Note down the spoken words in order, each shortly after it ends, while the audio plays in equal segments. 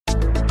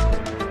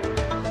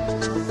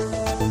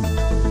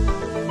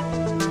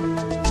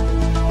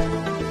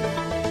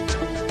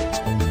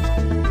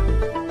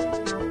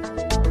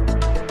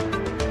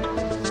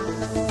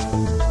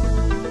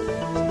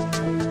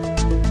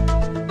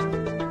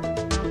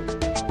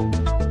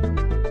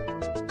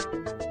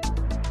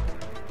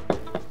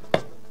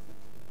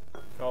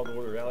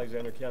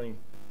County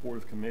Board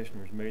of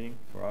Commissioners meeting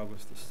for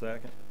August the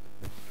 2nd,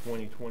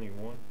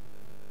 2021.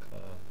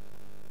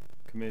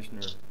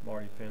 Commissioner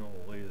Marty Pennell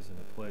will lead us in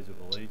the Pledge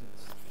of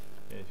Allegiance.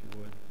 And if you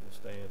would, we'll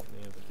stand for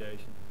the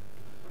invocation.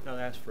 Now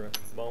ask for a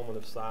moment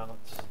of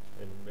silence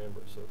in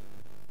remembrance of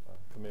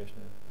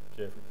Commissioner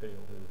Jeffrey Peel,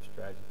 who was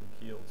tragically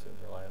killed since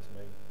our last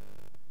meeting.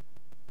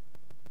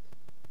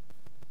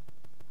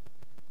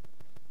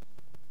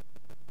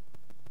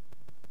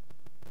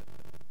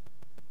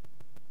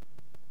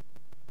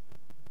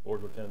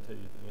 Lord, we'll come to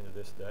you at the end of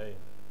this day.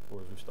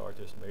 Lord, as we start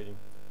this meeting,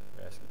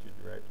 we ask that you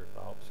direct our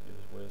thoughts, give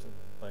us wisdom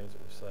in the things that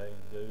we say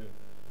and do.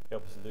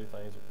 Help us to do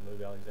things that will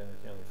move Alexander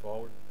County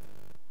forward.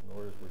 And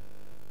Lord, as we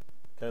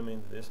come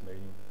into this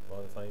meeting, a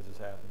lot of things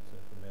has happened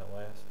since we met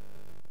last.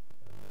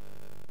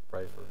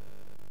 Pray for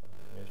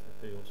Commissioner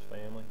Peel's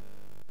family.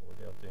 Lord,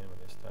 help them in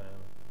this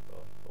time,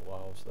 the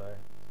loss there.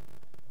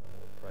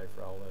 Lord, pray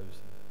for all those.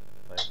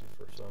 Thank you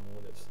for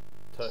someone that's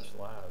touched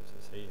lives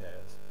as he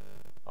has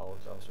all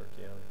across our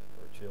county,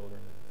 for our children,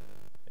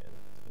 and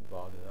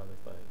involved in other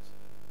things.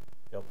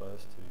 Help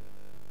us to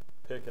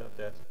pick up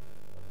that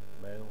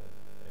mantle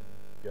and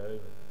go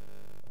and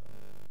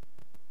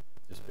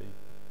just be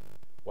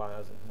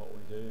wise in what we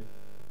do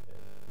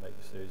and make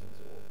decisions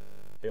that will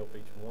help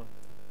each one.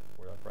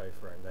 Lord, I pray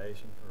for our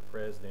nation, for our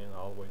president,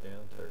 all the way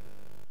down to our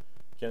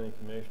county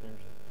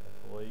commissioners, our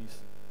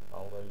police,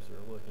 all those that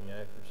are looking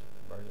after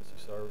emergency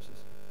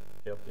services.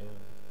 Help them.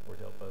 Lord,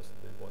 help us to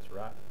do what's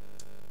right.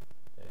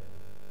 And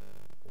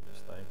we'll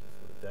just thank you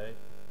for the day.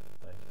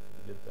 Thank you for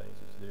the good things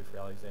that you do for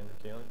Alexander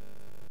County.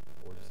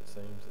 Lord, as it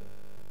seems that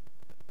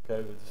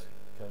COVID's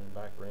coming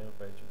back around,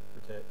 pray that you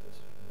protect us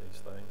from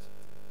these things.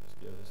 Just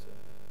give us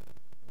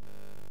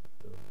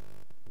the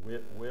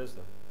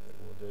wisdom that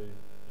we'll do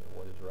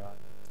what is right.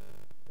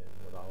 And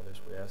with all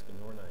this we ask in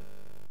your name.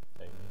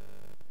 Amen.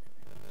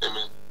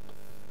 Amen.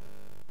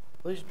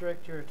 Please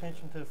direct your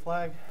attention to the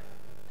flag.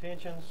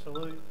 Attention,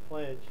 salute,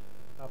 pledge.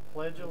 I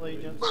pledge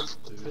allegiance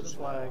to the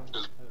flag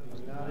of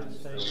the United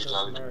States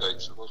of America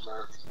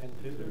and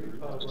to the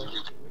republic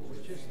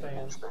which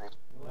stands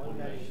one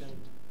nation,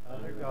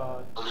 under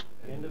God,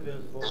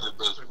 indivisible,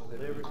 with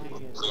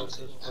liberty and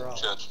justice for all.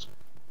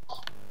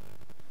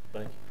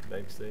 Thank you.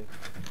 Thanks, Steve.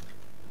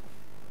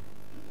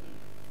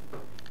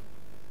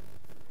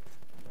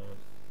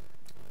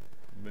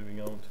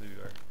 Moving on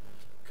to our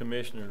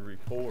commissioner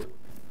report.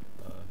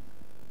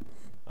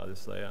 I'll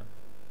just say I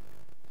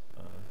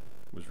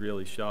was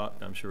really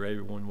shocked. I'm sure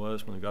everyone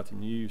was when they got the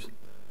news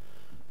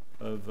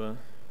of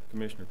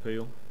Commissioner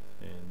Peel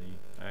and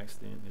the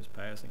accident, his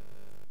passing.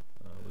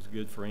 Was a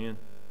good friend,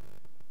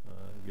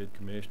 a good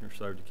commissioner,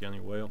 served the county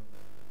well.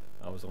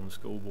 I was on the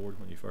school board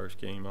when he first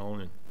came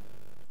on, and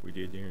we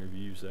did the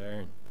interviews there,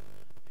 and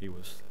he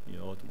was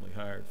ultimately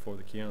hired for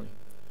the county.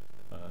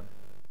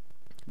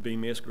 Be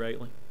missed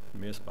greatly,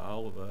 missed by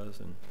all of us,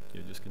 and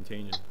just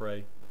continue to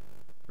pray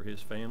for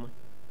his family.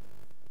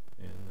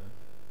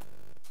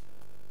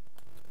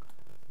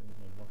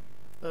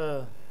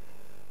 And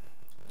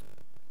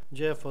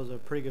Jeff was a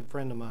pretty good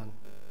friend of mine.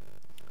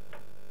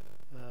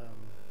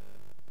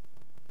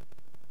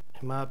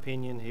 In my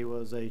opinion, he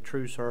was a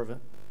true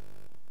servant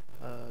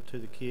to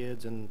the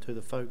kids and to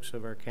the folks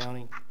of our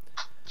county.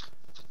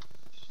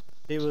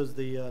 He was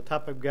the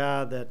type of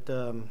guy that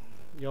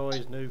you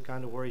always knew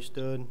kind of where he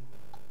stood.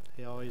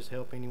 He always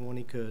helped anyone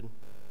he could.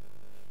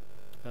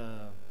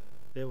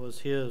 It was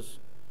his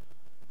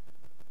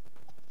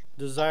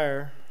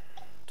desire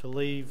to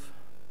leave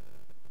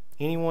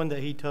anyone that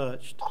he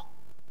touched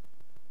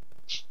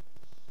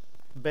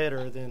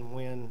better than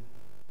when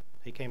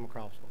he came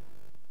across them.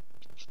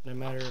 No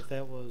matter if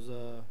that was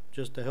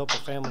just to help a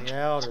family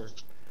out or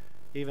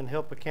even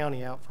help a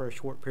county out for a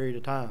short period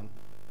of time.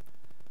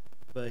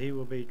 But he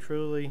will be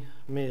truly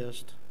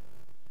missed,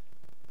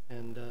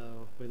 and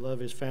we love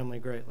his family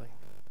greatly.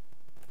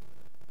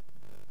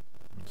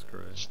 That's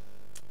correct.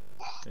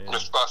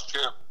 Mr. Vice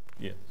Chair?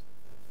 Yes.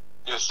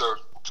 Yes, sir.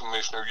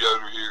 Commissioner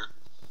Yoder here.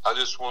 I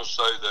just want to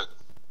say that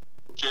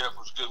Jeff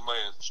was a good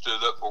man,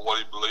 stood up for what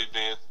he believed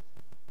in,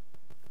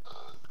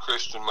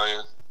 Christian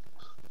man,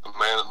 a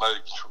man that made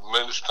a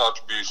tremendous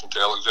contribution to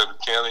Alexander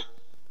County,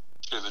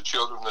 to the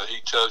children that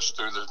he touched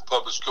through the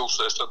public school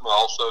system, and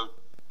also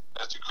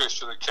at the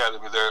Christian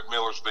Academy there at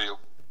Millersville.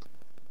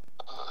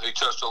 He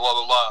touched a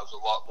lot of lives, a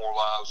lot more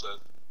lives than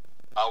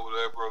I would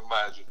ever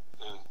imagine.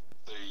 And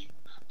the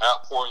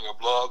outpouring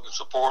of love and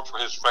support for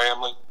his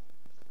family,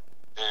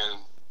 and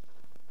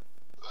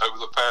over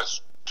the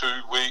past 2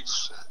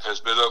 weeks, has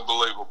been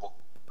unbelievable.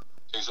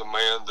 He's a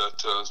man that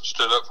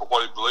stood up for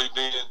what he believed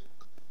in,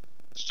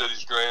 stood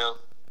his ground,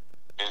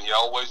 and he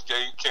always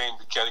came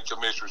to county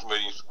commissioners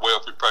meetings well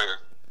prepared.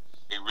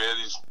 He read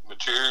his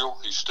material,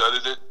 he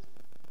studied it,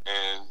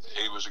 and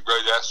he was a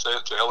great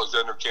asset to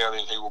Alexander County,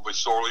 and he will be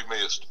sorely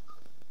missed.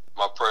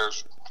 My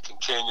prayers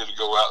continue to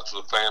go out to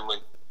the family,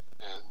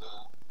 and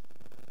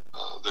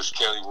this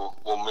county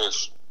will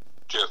miss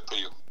Jeff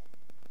Peel.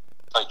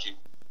 Thank you.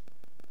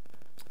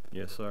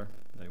 Yes, sir.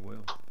 They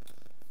will.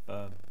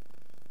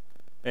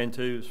 And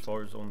too, as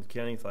far as on the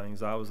county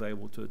things, I was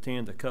able to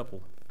attend a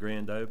couple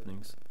grand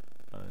openings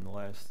in the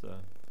last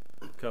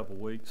couple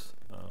weeks.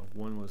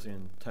 One was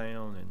in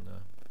town, and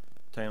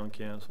town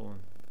council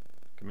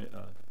and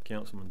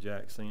Councilman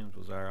Jack Sims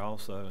was there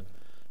also. And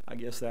I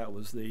guess that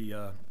was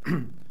the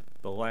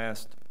the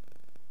last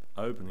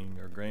opening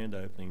or grand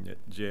opening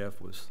that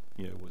Jeff was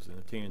was in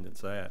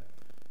attendance at,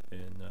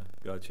 and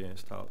got a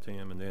chance to talk to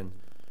him. And then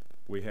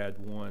we had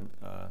one,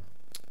 I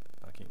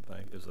can't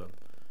think, it was a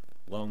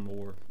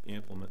lawnmower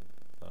implement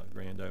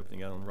grand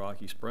opening out on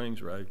Rocky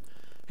Springs Road.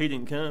 He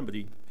didn't come, but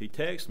he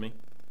texted me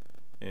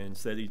and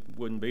said he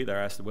wouldn't be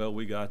there. I said, well,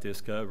 we got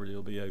this covered,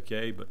 it'll be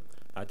okay. But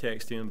I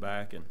texted him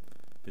back, and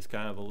it's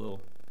kind of a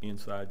little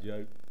inside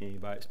joke,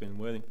 anybody that's been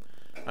with him.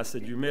 I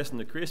said, you're missing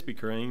the Krispy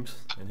Kremes,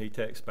 and he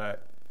texts back,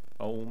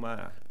 oh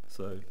my.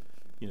 So,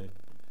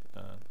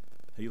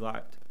 he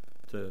liked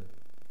to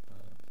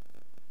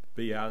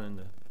be out in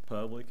the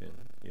public, and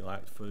he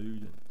liked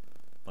food, and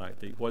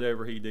liked to eat.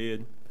 Whatever he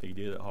did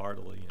it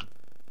heartily, and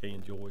he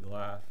enjoyed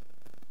life,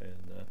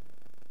 and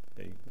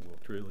he will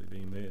truly be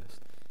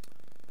missed.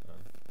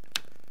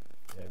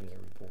 You have any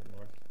report,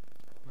 Mark?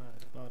 No,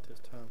 not at this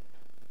time.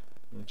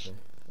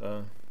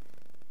 Okay.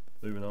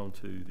 Moving on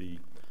to the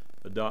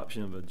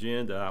adoption of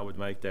agenda, I would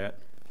make that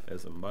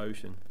as a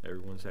motion.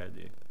 Everyone's had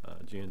the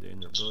agenda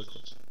in their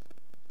booklet.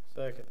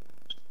 Second.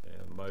 We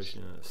have a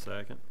motion and a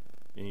second.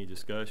 Any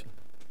discussion?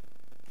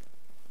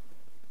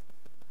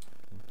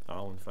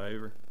 All in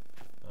favor?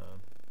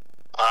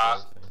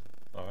 Aye.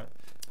 All right.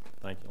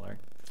 Thank you, Larry.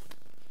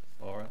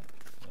 All right.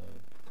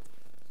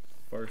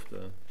 First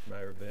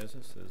matter of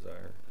business is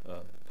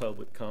our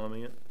public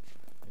comment,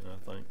 and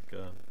I think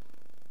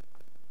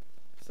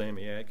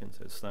Sammy Atkins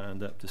has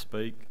signed up to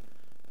speak.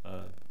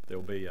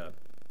 There'll be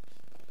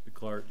the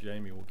clerk,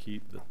 Jamie, will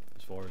keep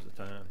as far as the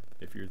time.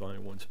 If you're the only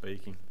one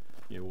speaking,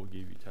 we'll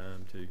give you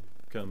time to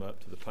come up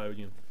to the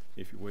podium,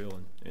 if you will,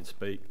 and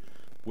speak.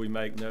 We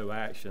make no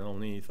action on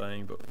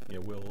anything, but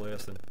we'll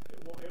listen.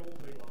 It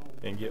won't be long.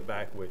 And get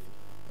back with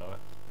you. All right.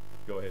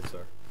 Go ahead,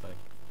 sir. Thank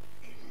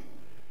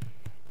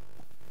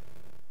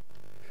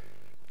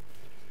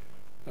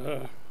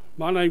you.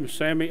 My name is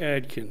Sammy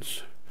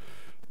Adkins.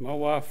 My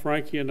wife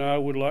Frankie and I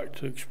would like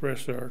to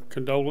express our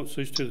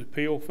condolences to the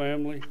Peel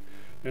family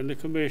and the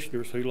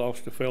commissioners who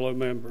lost a fellow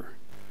member.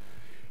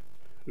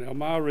 Now,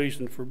 my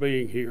reason for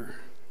being here.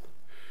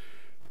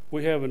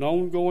 We have an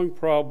ongoing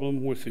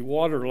problem with the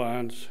water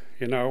lines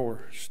in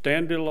our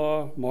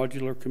Standelaw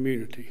modular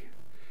community.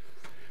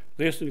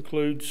 This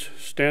includes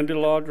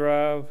Standelaw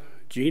Drive,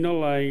 Gina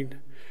Lane,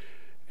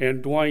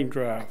 and Dwayne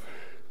Drive.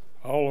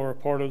 All are a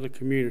part of the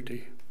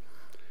community.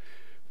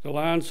 The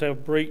lines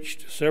have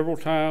breached several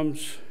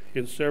times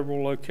in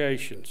several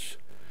locations.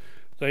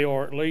 They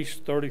are at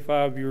least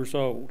 35 years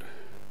old.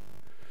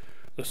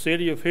 The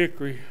city of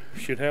Hickory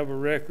should have a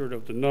record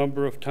of the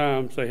number of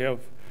times they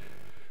have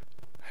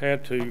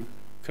had to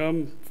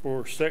come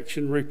for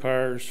section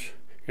repairs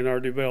in our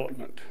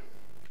development.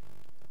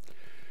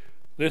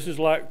 This is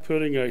like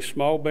putting a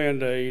small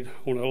Band-Aid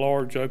on a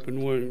large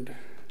open wound.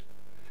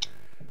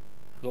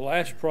 The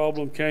last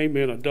problem came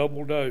in a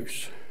double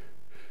dose.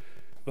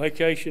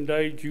 Vacation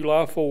day,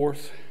 July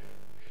 4th,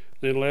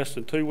 then less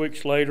than 2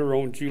 weeks later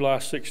on July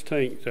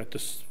 16th at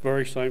the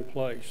very same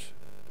place.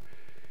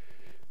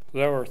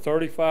 There are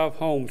 35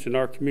 homes in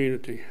our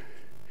community,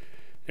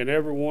 and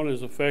everyone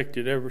is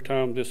affected every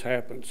time this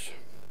happens.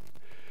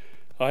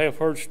 I have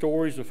heard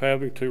stories of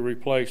having to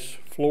replace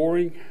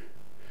flooring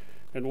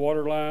and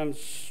water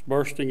lines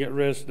bursting at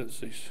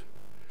residences.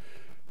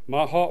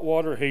 My hot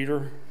water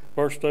heater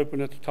burst open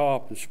at the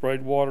top and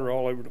sprayed water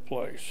all over the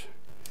place.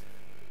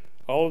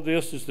 All of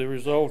this is the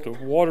result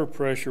of water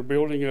pressure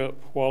building up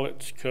while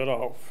it's cut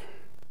off.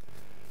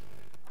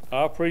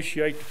 I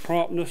appreciate the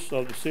promptness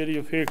of the city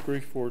of Hickory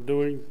for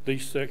doing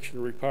these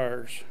section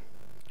repairs.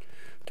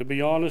 To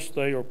be honest,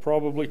 they are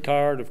probably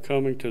tired of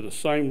coming to the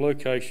same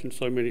location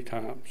so many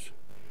times.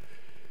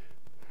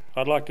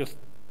 I'd like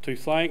to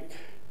thank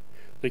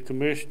the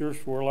commissioners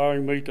for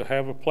allowing me to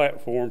have a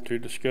platform to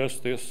discuss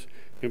this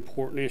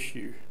important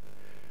issue.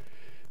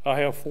 I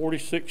have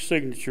 46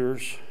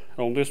 signatures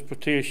on this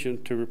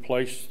petition to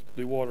replace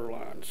the water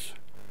lines.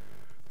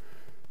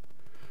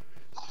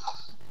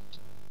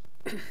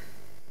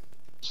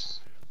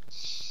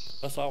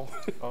 That's all.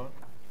 All right.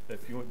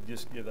 If you want to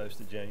just give those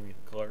to Jamie,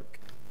 the clerk,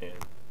 and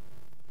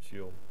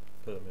she'll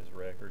put them as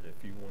record.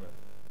 If you want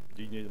to,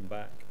 do you need them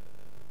back?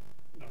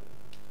 No.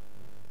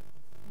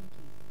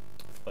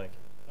 Thank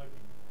you.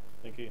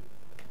 Thank you.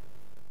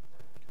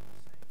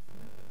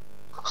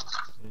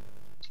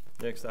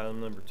 Next,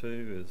 item number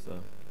 2 is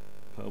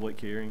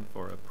public hearing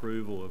for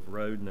approval of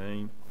road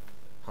name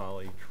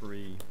Holly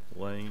Tree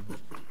Lane.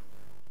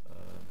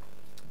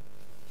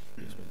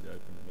 Just need to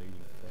open the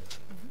meeting, I think.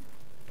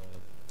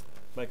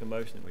 Make a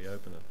motion that we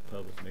open a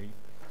public meeting.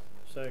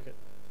 Second.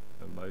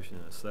 A motion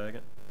and a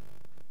second.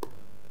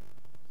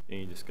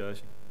 Any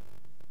discussion?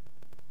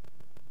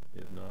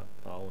 If not,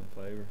 all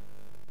in favor?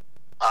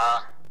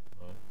 Aye.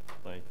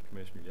 Thank you,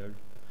 Commissioner Yoder.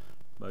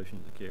 Motion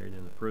is carried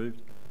and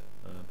approved.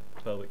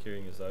 Public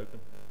hearing is open.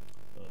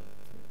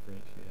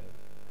 French,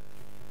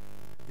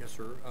 you Yes,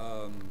 sir.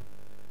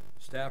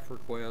 Staff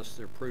requests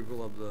the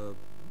approval of the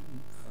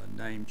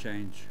name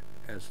change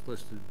as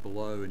listed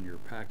below in your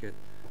packet.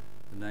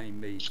 The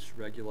name meets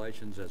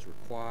regulations as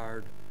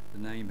required. The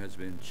name has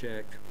been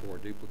checked for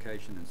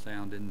duplication and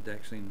sound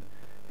indexing,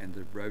 and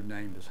the road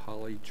name is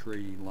Holly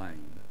Tree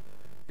Lane.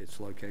 Its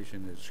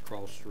location is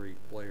Cross Street,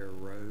 Blair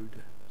Road,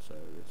 so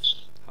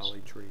it's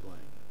Holly Tree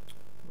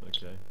Lane.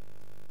 Okay.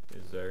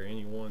 Is there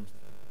anyone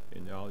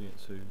in the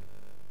audience who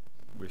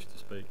wish to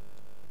speak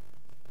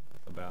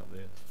about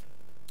this?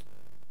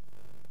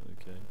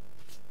 Okay.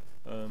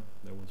 No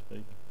one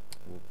speaking.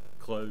 We'll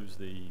close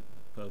the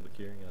public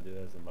hearing. I did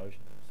that as a motion.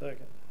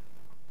 Second.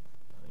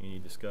 Any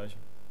discussion?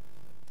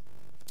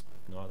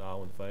 Not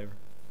all in favor?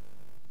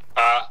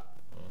 Aye.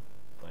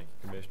 Thank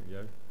you, Commissioner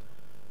Yoder.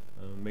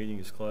 Meeting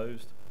is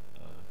closed.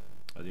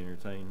 I'd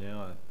entertain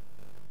now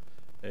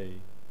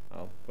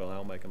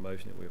I'll make a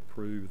motion that we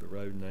approve the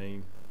road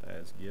name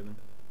as given.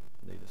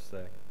 Need a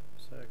second.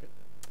 Second.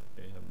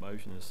 Okay, a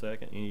motion and a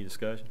second. Any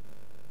discussion?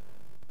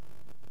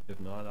 If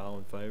not, all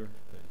in favor?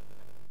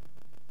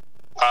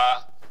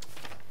 Aye.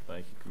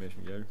 Thank you,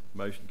 Commissioner Yoder.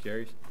 Motion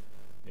carries,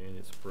 and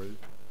it's approved.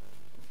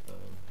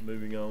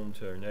 Moving on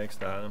to our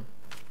next item,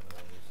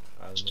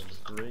 item number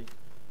 3,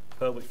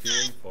 public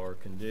hearing for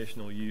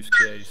conditional use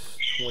case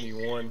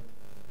 21-5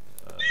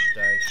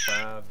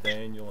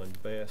 Daniel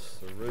and Bess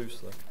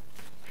Sarusa.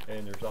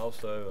 And there's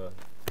also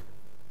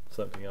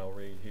something I'll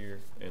read here,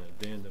 an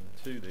addendum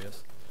to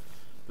this.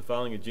 The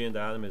following agenda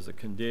item is a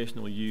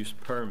conditional use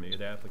permit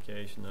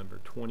application number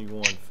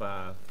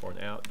 21-5 for an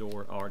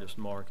outdoor artist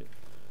market.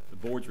 The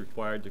board's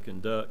required to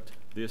conduct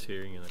this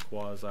hearing in a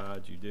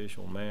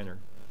quasi-judicial manner.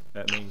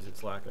 That means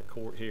it's like a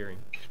court hearing.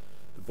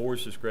 The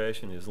board's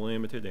discretion is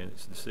limited and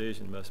its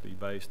decision must be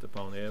based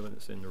upon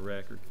evidence in the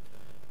record.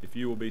 If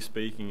you will be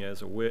speaking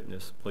as a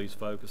witness, please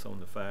focus on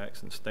the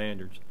facts and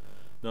standards,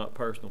 not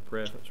personal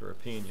preference or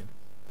opinion.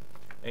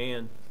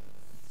 And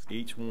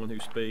each one who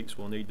speaks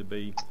will need to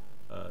be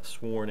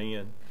sworn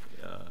in,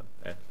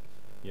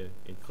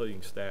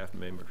 including staff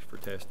members for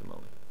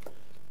testimony.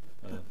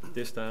 At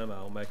this time,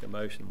 I'll make a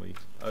motion. We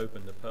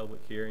open the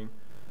public hearing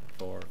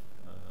for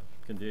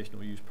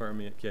conditional use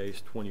permit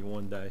case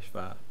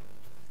 21-5.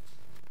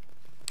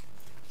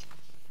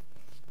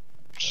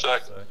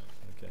 Second.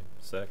 Okay,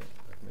 second,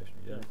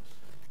 Commissioner Yoder.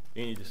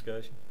 Any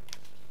discussion?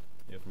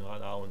 If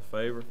not, all in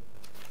favor?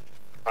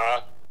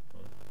 Aye.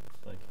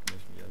 Thank you,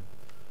 Commissioner Yoder.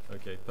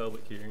 Okay,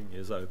 public hearing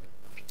is open.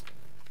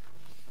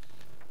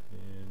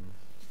 And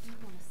If you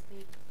want to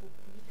speak, will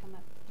you come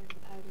up here to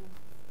the podium?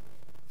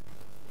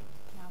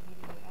 And I'll give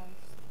you the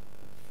oath.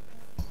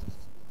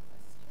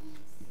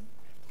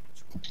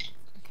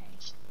 Okay.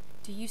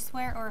 Do you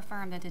swear or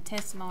affirm that the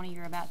testimony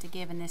you're about to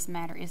give in this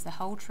matter is the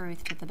whole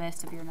truth to the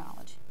best of your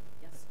knowledge?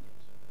 Yes.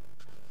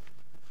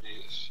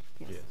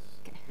 Yes. yes.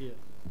 Okay. Yeah.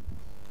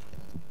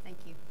 Thank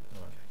you.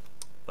 All right.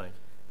 Thank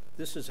you.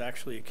 This is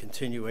actually a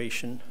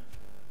continuation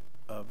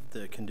of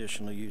the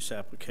conditional use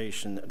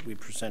application that we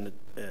presented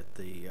at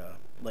the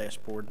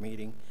last board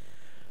meeting.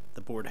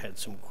 The board had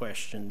some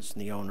questions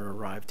and the owner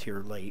arrived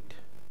here late.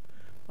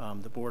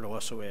 The board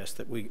also asked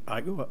that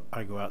I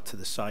go out to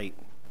the site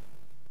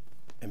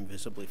and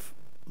visibly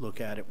look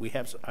at it.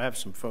 I have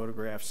some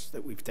photographs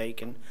that we've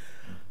taken.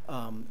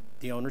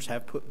 The owners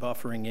have put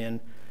buffering in.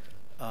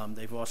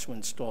 They've also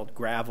installed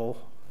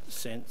gravel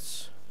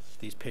since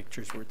these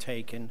pictures were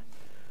taken.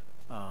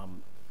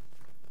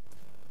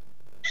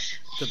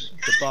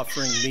 The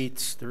buffering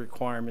meets the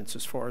requirements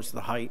as far as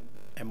the height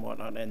and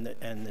whatnot,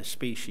 and the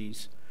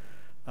species,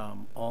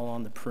 all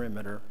on the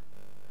perimeter.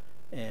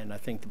 And I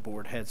think the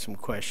board had some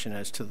question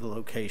as to the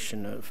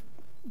location of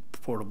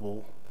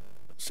portable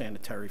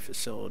sanitary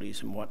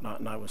facilities and whatnot,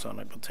 and I was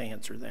unable to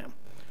answer them.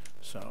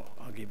 So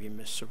I'll give you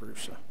Ms.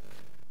 Sarusa.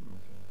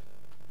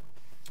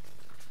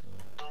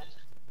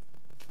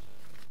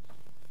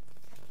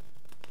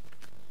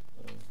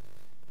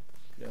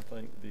 Yeah, I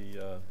think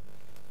the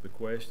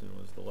question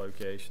was the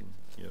location,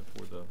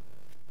 for the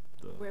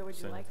Where would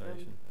you like them?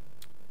 sanitation.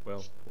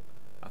 Well,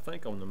 I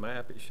think on the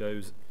map it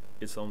shows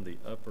it's on the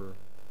upper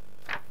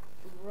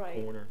Right.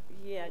 corner.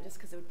 Yeah, just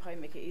because it would probably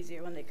make it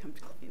easier when they come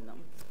to clean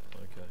them.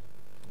 Okay.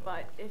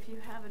 But if you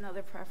have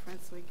another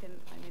preference, we can,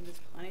 there's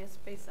plenty of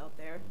space out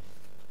there.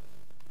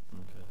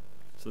 Okay.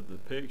 So the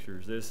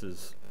pictures, this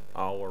is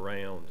all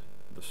around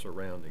the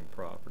surrounding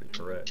property,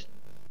 correct?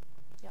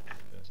 Yep. Okay.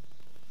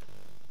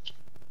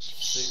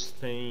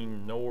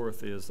 16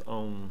 North is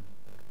on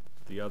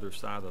the other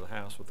side of the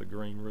house with the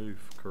green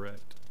roof,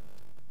 correct?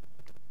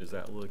 Is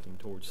that looking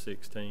towards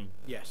 16?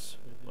 Yes.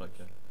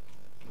 Okay.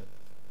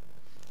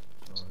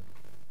 All right.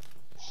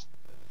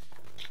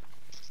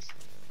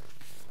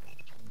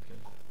 Okay.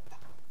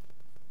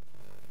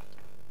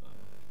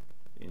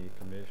 Any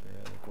commissioner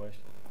have a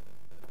question?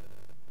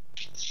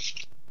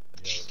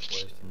 You have a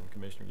question,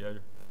 Commissioner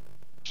Yoder?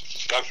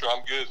 No, sir,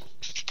 I'm good.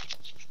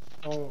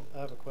 Oh, I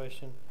have a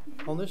question.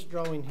 On this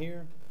drawing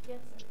here, Yes,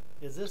 sir.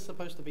 is this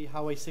supposed to be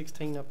Highway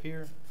 16 up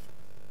here?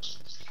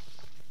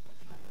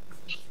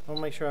 I want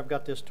to make sure I've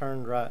got this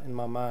turned right in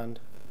my mind.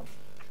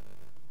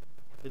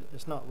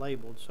 It's not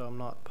labeled, so I'm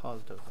not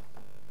positive.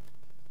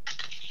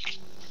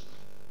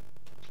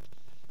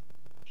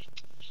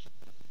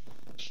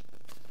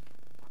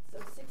 So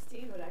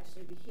 16 would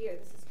actually be here.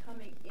 This is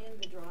coming in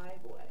the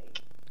driveway.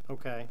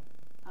 Okay.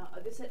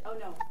 This is, oh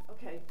no,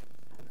 okay,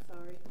 I'm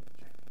sorry.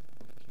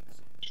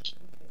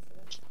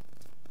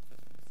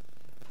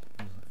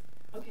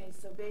 Okay,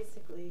 so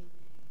basically,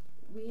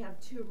 we have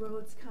two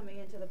roads coming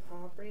into the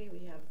property.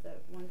 We have the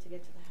one to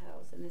get to the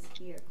house and this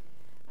here.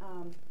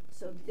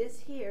 So this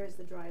here is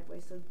the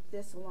driveway, so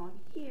this along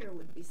here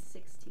would be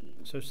 16.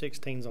 So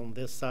 16's on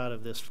this side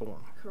of this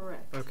form.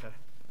 Correct. Okay.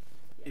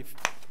 If,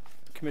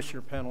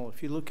 Commissioner Pennell,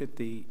 if you look at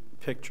the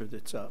picture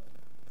that's up,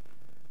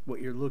 what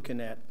you're looking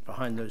at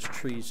behind those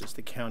trees is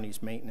the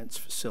county's maintenance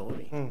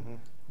facility. Mm-hmm.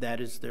 That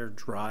is their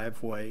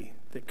driveway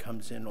that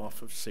comes in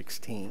off of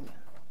 16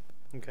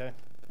 Okay.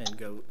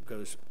 and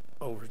goes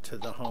over to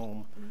the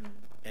home. Mm-hmm.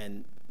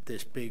 And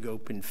this big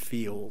open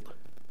field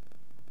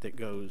that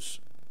goes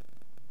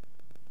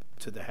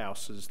to the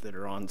houses that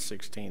are on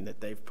 16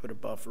 that they've put a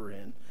buffer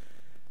in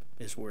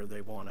is where they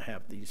want to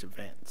have these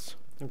events.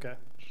 Okay.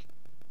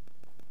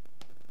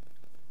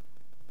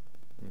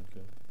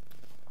 Okay.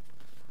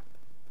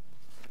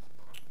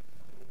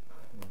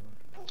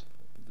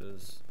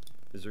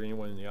 Is there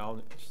anyone in the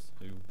audience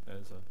who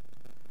has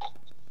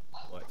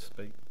like to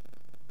speak?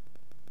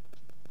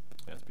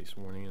 Has to be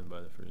sworn in,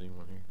 but if there's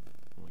anyone here,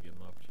 I want to give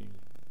them an opportunity.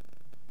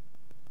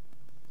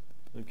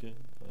 Okay,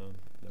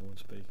 no one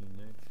speaking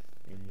next.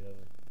 Any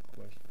other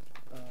questions?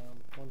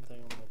 One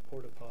thing on the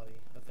porta potty,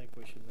 I think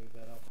we should move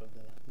that off of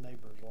the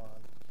neighbor's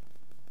line.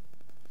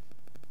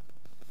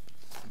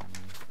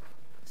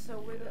 So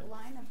where the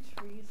line of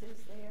trees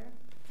is there,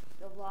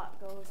 the lot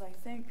goes, I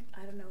think,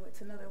 I don't know,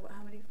 it's another,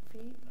 how many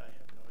feet? I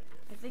have no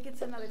idea. I think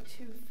it's another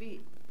 2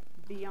 feet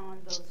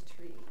beyond those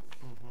trees,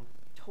 Mm-hmm.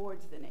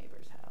 towards the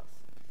neighbor's house.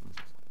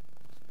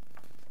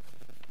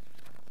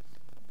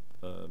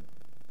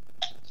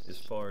 As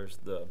far as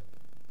the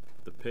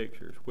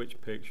pictures, which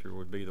picture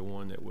would be the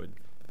one that would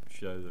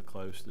show the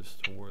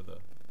closest to where the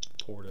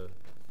porta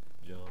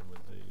john would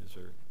be? Is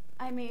there?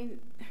 I mean,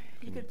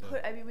 Can you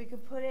we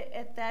could put it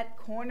at that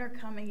corner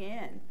coming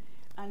in,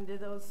 under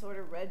those sort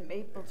of red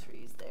maple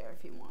trees there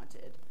if you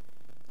wanted,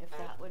 if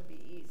that would be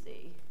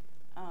easy.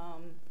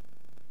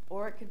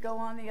 Or it could go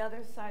on the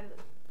other side of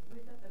the,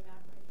 we've got the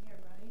map right here,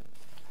 right?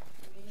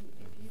 I mean,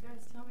 if you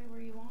guys tell me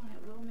where you want it,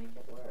 we'll make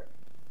it work.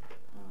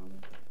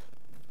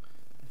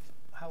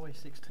 Highway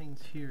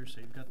 16's here, so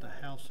you've got the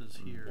houses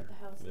here. But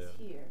the house is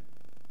here.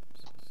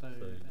 So,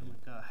 and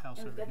we've got a house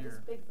And we've over got this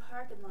here. big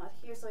parking lot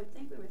here, so I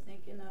think we were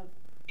thinking of,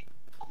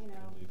 you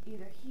know,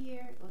 either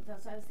here, well,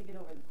 I was thinking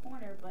over in the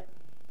corner, but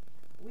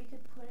we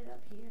could put it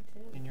up here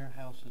too. And your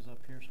house is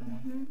up here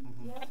somewhere?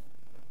 Mm-hmm, yep.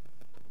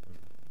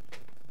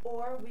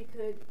 Or we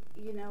could,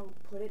 you know,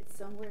 put it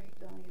somewhere,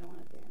 oh, you don't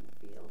want it there in the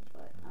field,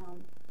 but,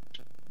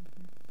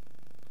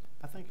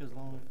 I think as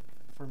long,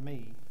 for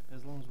me,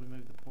 as long as we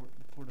move the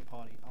porta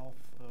potty off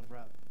of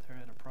right there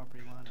at a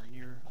property line or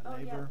near a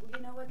neighbor, well,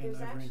 you know what, and there's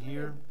over in actually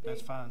here, a that's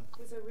big- fine.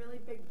 There's a really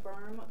big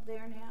berm up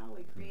there now.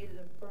 We created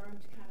a berm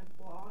to kind of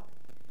block.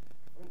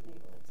 Front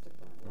neighbor likes to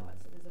burn a lot,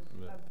 so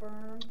there's a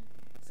berm.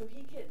 So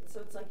he can,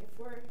 so it's like if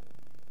we're,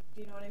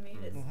 do you know what I mean?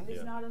 It's, Mhm.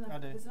 there's Yeah. not enough, I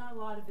do. there's not a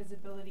lot of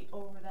visibility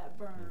over that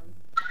berm,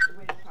 the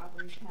way the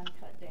property's kind of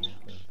cut down.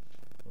 Okay.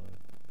 Well,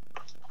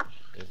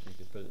 if you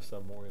could put it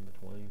somewhere in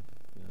between,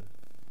 you know,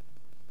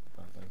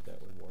 I think that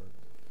would work.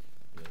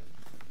 You know,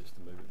 just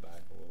to move it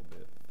back a little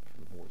bit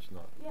from where it's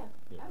not. Yeah,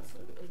 Yeah,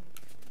 absolutely.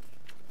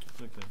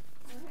 Okay.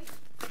 All right.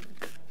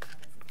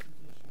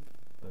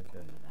 Okay.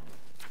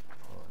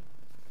 All right.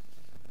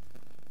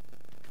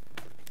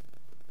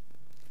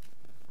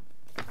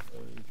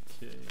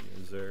 Okay.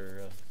 Is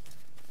there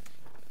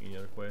any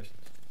other questions?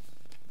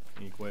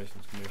 Any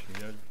questions, Commissioner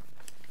Yoder?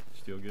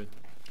 Still good?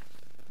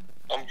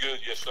 I'm good,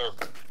 yes, sir.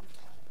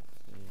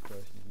 Any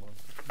questions, Mark?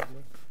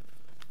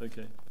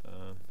 Okay.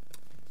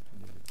 We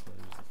need to close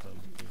the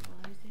public hearing.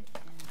 Close it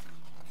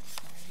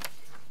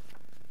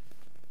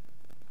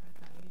and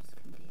proposed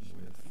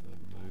conditions.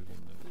 With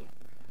moving the.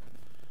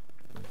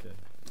 Yeah. Okay.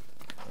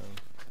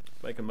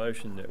 Make a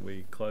motion that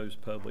we close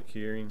public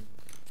hearing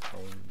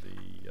on the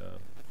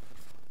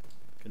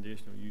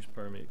conditional use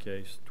permit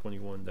case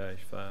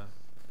 21-5.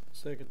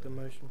 Second the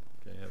motion.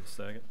 Okay, have a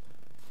second.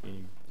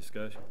 Any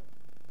discussion?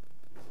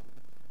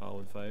 All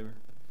in favor?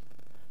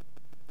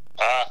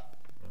 Aye.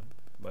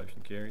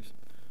 Motion carries.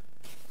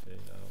 Okay,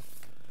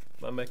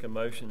 I make a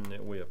motion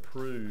that we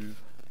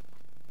approve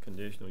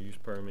conditional use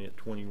permit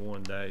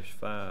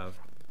 21-5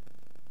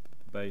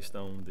 based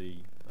on the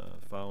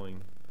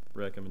following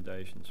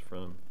recommendations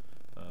from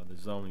the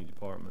zoning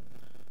department.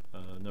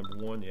 Number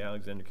one, the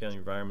Alexander County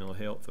Environmental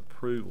Health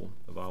approval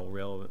of all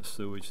relevant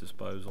sewage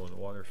disposal and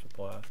water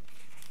supply.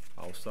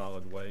 All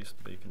solid waste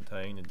to be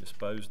contained and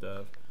disposed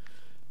of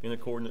in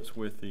accordance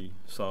with the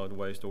solid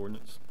waste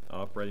ordinance.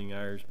 Operating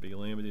hours be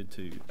limited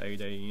to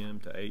 8 a.m.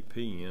 to 8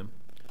 p.m.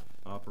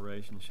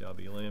 Operation shall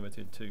be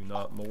limited to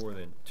not more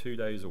than 2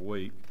 days a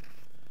week.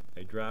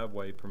 A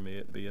driveway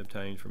permit be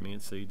obtained from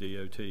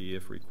NCDOT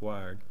if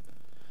required.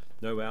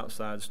 no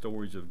outside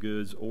storage of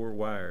goods or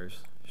wires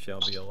shall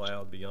be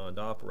allowed beyond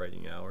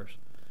operating hours,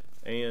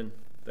 and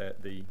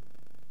that the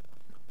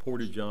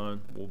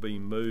porta-john will be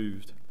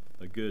moved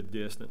a good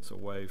distance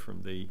away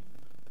from the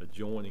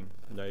adjoining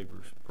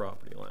neighbor's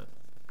property line.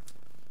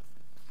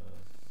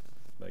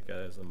 Make that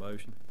as a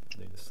motion.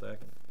 Need a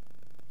second.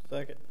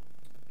 Second.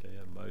 Okay,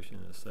 have a motion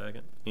and a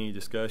second. Any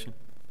discussion?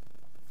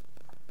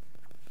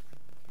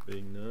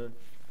 Being none,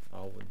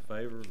 all in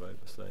favor, vote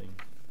by saying,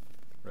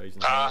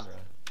 raising the hand. Right.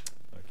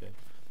 Okay,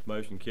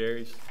 motion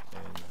carries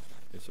and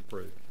it's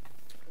approved.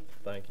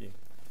 Thank you.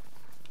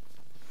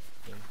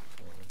 Okay.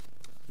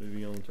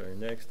 Moving on to our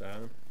next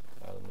item,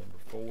 item number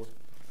 4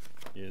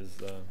 is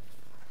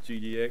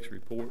GDX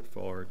report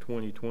for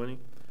 2020.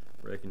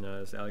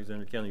 Recognize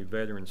Alexander County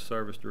Veterans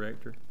Service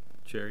Director,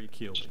 Cherry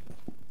Kilby.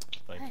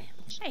 Thank you.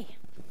 Hey.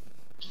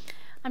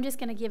 I'm just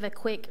going to give a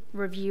quick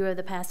review of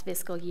the past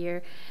fiscal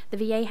year. The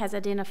VA has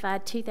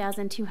identified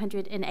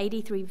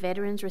 2,283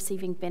 veterans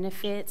receiving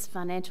benefits,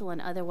 financial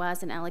and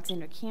otherwise, in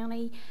Alexander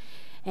County,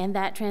 and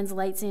that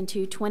translates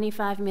into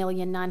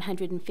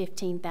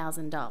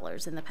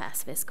 $25,915,000 in the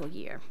past fiscal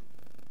year.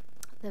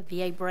 The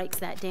VA breaks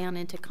that down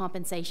into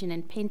compensation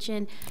and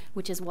pension,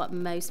 which is what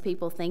most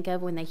people think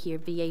of when they hear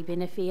VA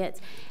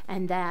benefits,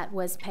 and that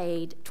was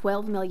paid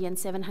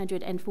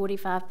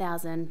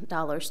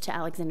 $12,745,000 to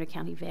Alexander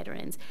County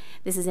veterans.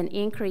 This is an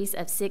increase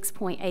of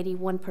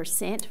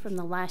 6.81% from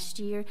the last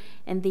year,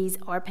 and these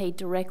are paid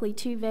directly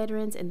to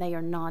veterans, and they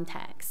are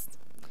non-taxed.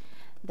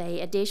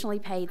 They additionally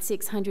paid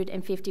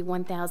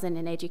 $651,000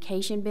 in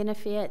education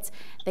benefits.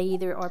 They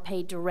either are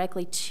paid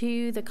directly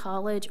to the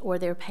college or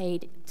they're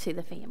paid to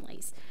the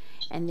families.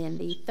 And then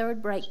the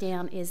third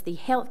breakdown is the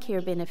health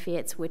care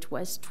benefits, which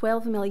was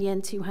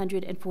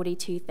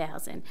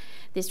 $12,242,000.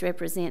 This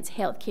represents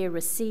health care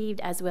received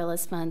as well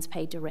as funds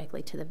paid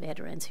directly to the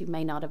veterans who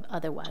may not have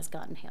otherwise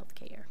gotten health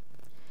care.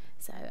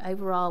 So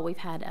overall, we've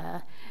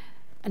had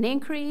an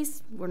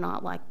increase. We're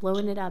not like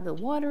blowing it out of the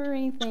water or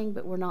anything,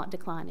 but we're not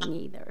declining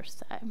either.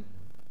 So,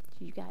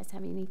 do you guys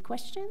have any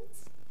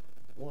questions?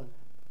 One,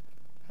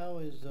 how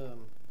is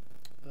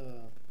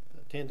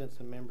attendance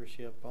and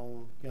membership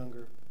on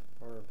younger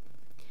or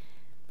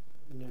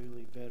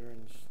newly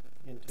veterans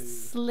into?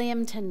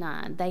 Slim to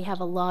none. They have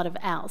a lot of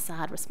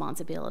outside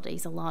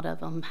responsibilities. A lot of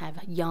them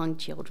have young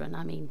children.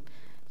 I mean,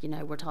 you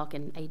know, we're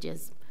talking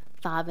ages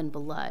 5 and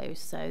below.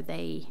 So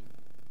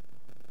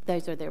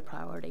those are their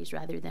priorities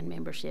rather than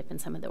membership in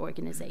some of the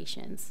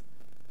organizations.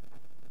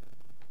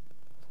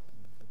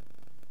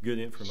 Good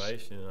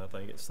information, and I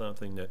think it's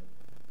something that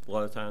a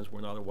lot of times we're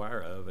not aware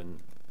of,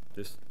 and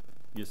this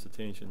gets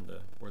attention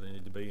to where they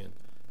need to be. And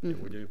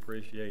we do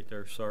appreciate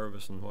their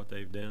service and what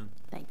they've done.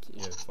 Thank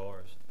you. As far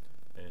as,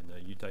 and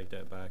you take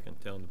that back and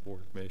tell the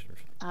Board of Commissioners.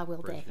 I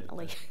will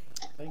definitely.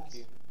 Thank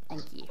you.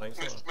 Thank you. Thanks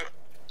a lot.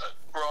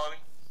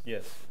 Ronnie?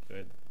 Yes, go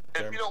ahead.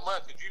 If you don't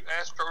mind, could you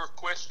ask her a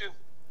question?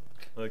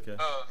 Okay.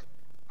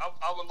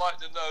 I would like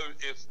to know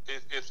if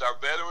our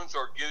veterans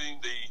are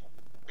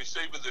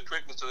receiving the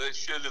treatments that they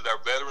should at our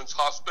veterans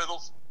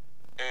hospitals,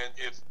 and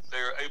if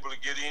they're able to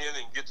get in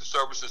and get the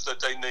services that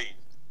they need.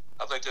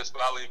 I think that's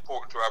vitally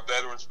important to our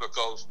veterans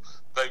because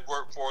they've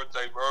worked for it,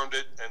 they've earned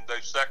it, and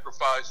they've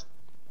sacrificed,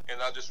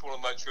 and I just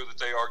want to make sure that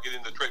they are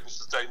getting the treatments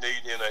that they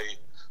need in a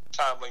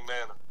timely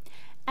manner.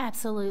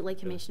 Absolutely,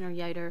 Commissioner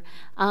Yoder.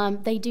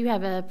 They do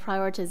have a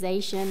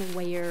prioritization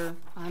where,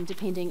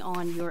 depending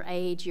on your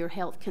age, your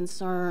health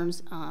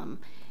concerns,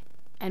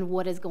 and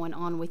what is going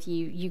on with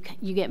you,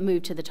 you get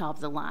moved to the top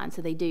of the line.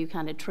 So they do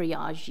kind of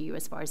triage you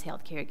as far as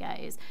health care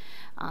goes.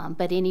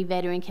 But any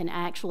veteran can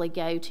actually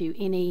go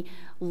to any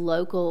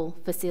local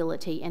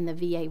facility and the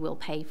VA will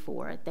pay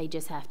for it. They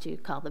just have to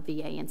call the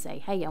VA and say,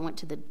 hey, I went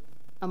to the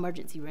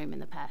emergency room in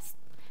the past.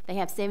 They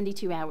have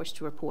 72 hours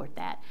to report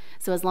that.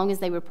 So as long as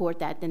they report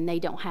that, then they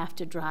don't have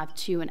to drive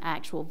to an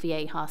actual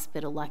VA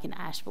hospital like in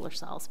Asheville or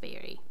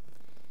Salisbury.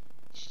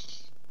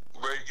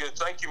 Very good.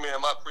 Thank you,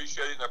 ma'am. I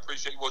appreciate it, and I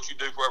appreciate what you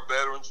do for our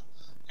veterans,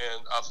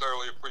 and I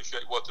thoroughly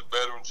appreciate what the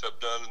veterans have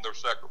done and their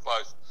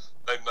sacrifice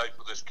they've made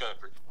for this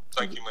country.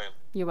 Thank you, ma'am.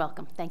 You're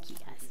welcome. Thank you,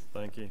 guys.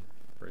 Thank you.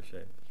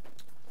 Appreciate it.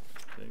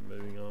 Okay,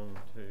 moving on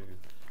to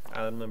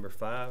item number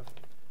 5,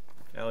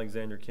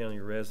 Alexander County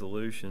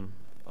resolution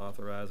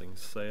authorizing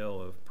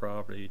sale of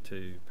property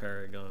to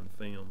Paragon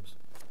Films.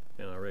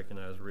 And I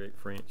recognize Rick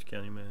French,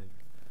 County Manager.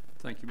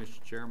 Thank you,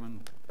 Mr. Chairman.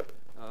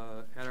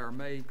 At our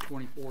May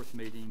 24th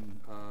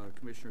meeting,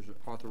 Commissioners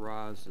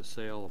authorized the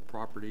sale of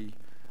property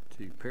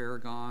to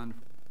Paragon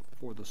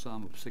for the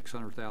sum of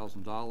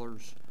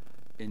 $600,000.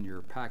 In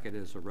your packet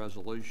is a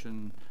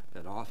resolution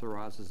that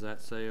authorizes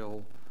that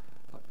sale.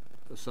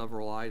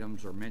 Several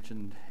items are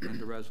mentioned in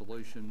the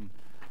resolution.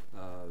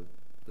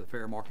 The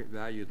fair market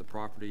value of the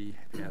property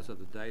as of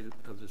the date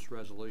of this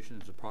resolution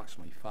is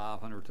approximately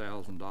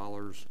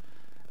 $500,000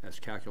 as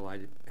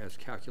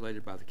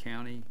calculated by the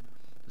county.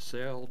 The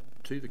sale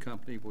to the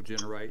company will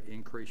generate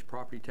increased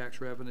property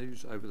tax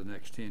revenues over the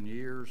next 10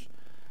 years,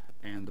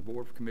 and the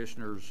Board of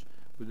Commissioners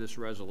with this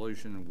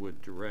resolution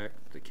would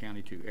direct the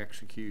county to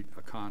execute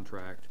a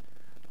contract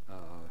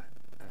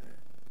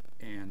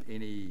and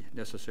any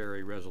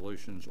necessary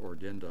resolutions or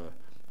addenda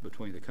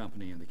between the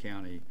company and the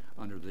county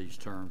under these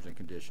terms and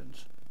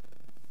conditions.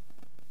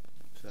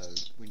 So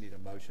we need a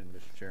motion,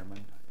 Mr.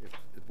 Chairman, if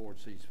the board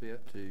sees fit,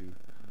 to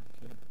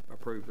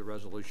approve the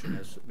resolution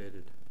as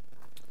submitted.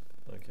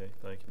 Okay,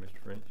 thank you, Mr.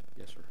 French.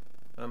 Yes, sir.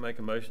 I make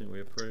a motion we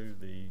approve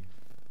the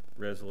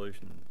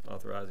resolution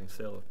authorizing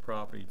sale of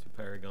property to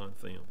Paragon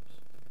Films.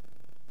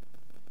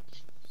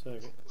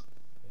 Second.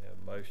 We have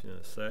a motion and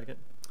a second.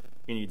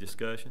 Any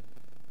discussion?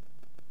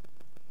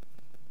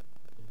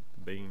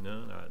 Being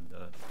none, I'd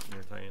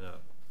entertain a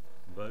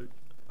vote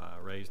by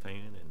raised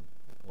hand, and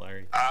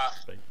Larry can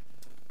speak.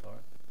 All right.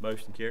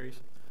 Motion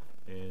carries,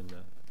 and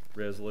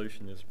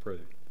resolution is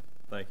approved.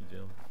 Thank you,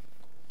 gentlemen.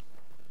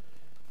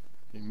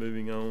 And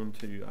moving on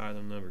to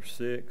item number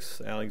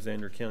 6,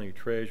 Alexander County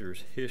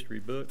Treasurer's History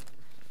Book.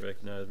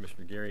 Recognize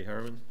Mr. Gary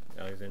Herman,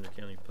 Alexander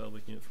County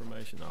Public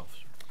Information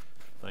Officer.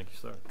 Thank you,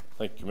 sir.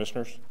 Thank you,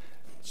 Commissioners.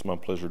 It's my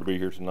pleasure to be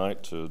here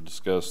tonight to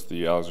discuss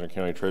the Alexander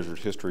County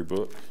Treasurer's History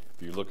Book.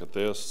 If you look at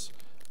this,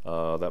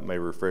 that may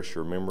refresh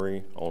your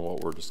memory on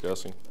what we're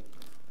discussing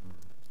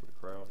for the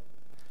crowd.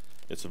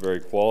 It's a very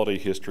quality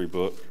history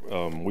book.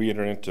 We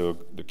entered into,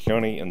 the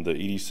county and the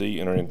EDC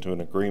entered into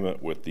an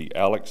agreement with the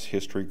Alex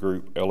History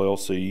Group,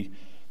 LLC.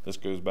 This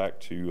goes back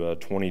to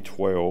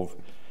 2012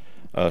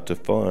 to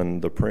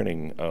fund the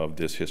printing of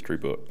this history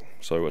book.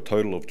 So a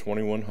total of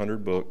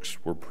 2,100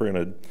 books were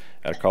printed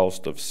at a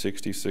cost of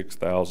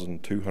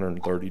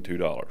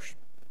 $66,232.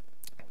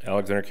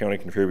 Alexander County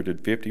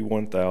contributed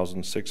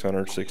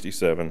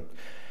 $51,667,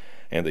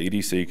 and the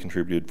EDC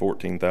contributed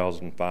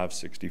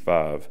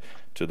 $14,565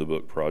 to the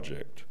book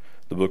project.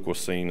 The book was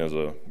seen as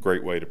a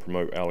great way to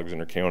promote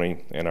Alexander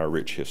County and our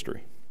rich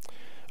history.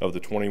 Of the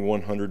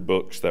 2,100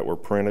 books that were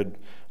printed,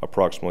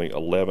 approximately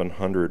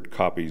 1,100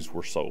 copies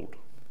were sold.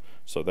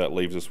 So that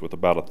leaves us with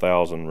about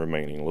 1,000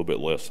 remaining, a little bit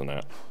less than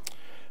that.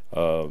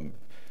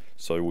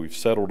 So we've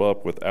settled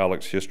up with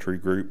Alex History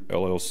Group,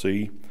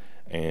 LLC,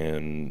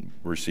 and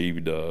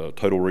received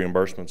total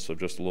reimbursements of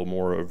just a little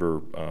more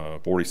over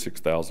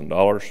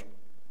 $46,000.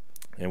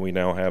 And we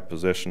now have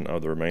possession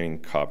of the remaining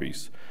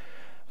copies.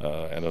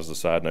 And as a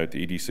side note,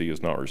 the EDC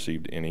has not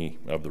received any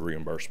of the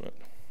reimbursement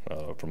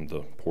from the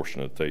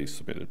portion that they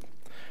submitted.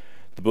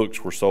 The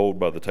books were sold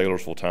by the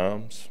Taylorsville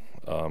Times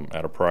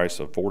at a price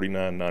of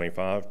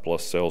 $49.95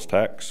 plus sales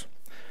tax.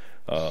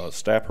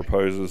 Staff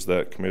proposes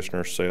that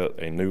commissioners set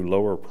a new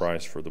lower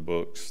price for the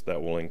books that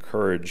will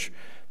encourage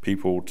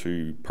people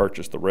to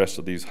purchase the rest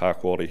of these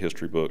high-quality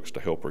history books to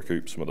help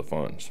recoup some of the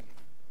funds.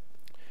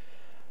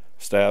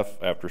 Staff,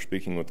 after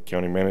speaking with the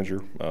county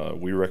manager,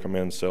 we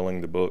recommend selling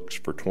the books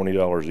for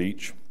 $20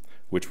 each,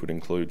 which would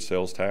include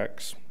sales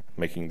tax,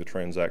 making the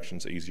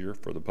transactions easier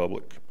for the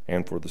public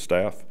and for the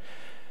staff.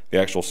 The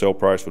actual sale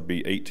price would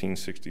be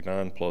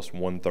 $18.69 plus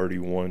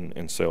 $131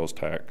 in sales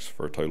tax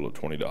for a total of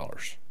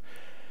 $20.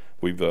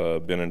 We've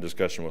been in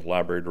discussion with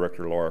Library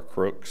Director Laura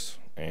Crooks,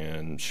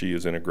 and she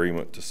is in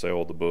agreement to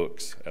sell the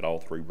books at all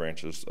 3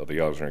 branches of the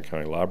Alexander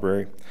County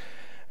Library.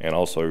 And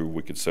also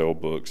we could sell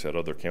books at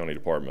other county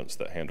departments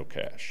that handle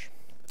cash.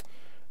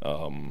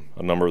 A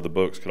number of the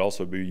books could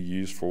also be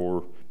used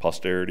for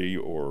posterity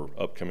or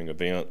upcoming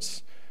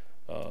events,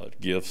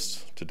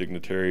 gifts to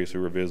dignitaries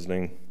who are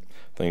visiting,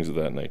 things of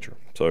that nature.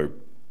 So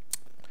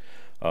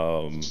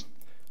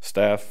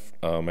staff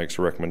makes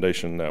a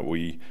recommendation that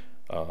we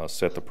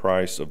set the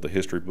price of the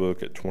history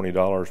book at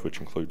 $20,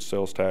 which includes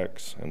sales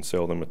tax, and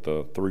sell them at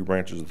the 3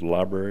 branches of the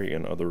library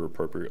and other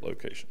appropriate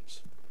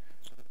locations.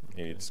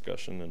 Any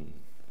discussion? And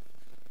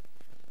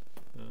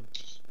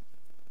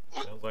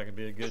sounds like it'd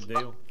be a good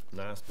deal.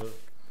 Nice book.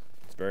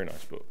 It's a very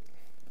nice book.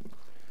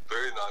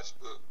 Very nice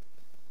book.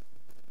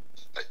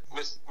 Hey,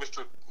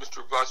 Mr.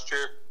 Vice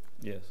Chair.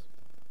 Yes.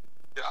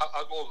 Yeah,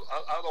 I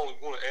only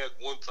want to add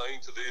one thing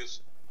to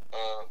this.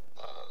 I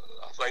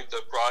think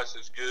the price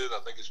is good. I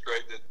think it's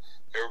great that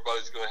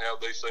everybody's going to have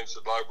these things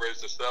at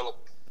libraries to sell them.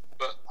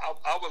 But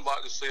I would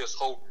like to see us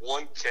hold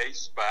one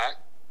case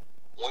back,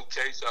 one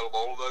case out of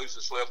all of those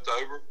that's left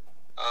over,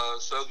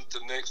 so that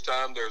the next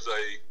time there's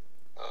a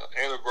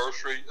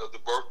anniversary of the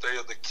birthday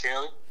of the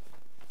county,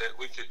 that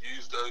we could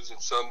use those in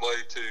some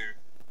way to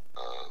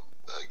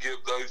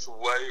give those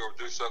away or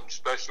do something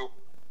special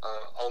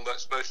on that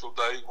special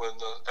day when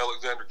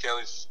Alexander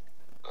County's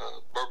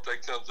birthday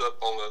comes up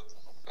on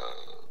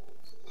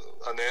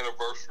an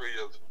anniversary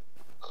of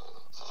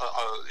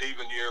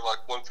even year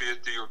like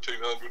 150 or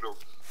 200 or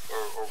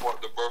what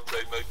the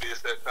birthday may be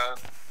at that time,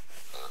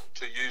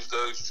 to use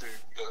those to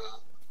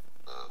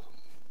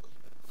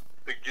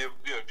give,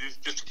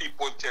 just to keep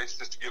one case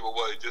just to give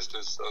away, just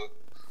as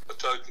a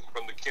token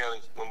from the county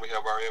when we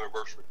have our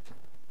anniversary.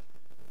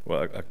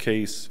 Well, a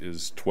case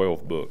is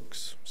 12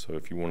 books, so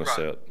if you want to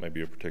Right. set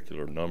maybe a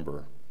particular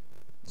number,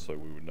 so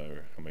we would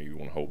know how many you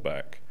want to hold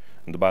back.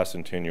 And the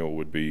bicentennial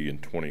would be in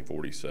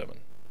 2047.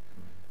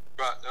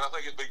 Right, and I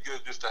think it'd be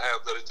good just to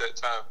have that at that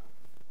time.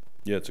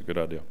 Yeah, it's a good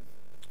idea.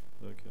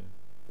 Okay.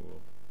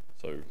 Cool.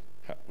 So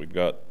we've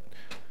got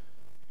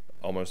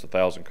almost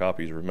 1,000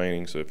 copies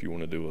remaining, so if you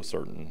want to do a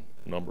certain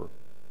number,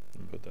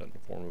 Put that in the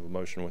form of a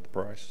motion with the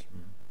price.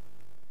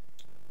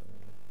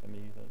 How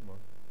many you think, Mark?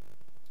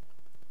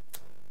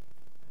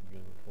 You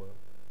good with 12?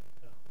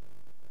 Yeah.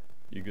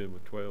 You good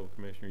with 12,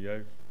 Commissioner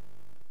Yoder?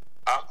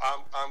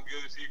 I'm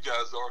good if you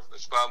guys are.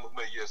 It's fine with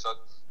me. Yes, I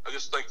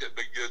just think that'd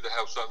be good to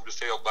have something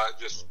just held back,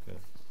 just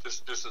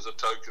as a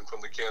token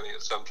from the county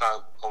at some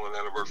time on an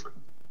anniversary.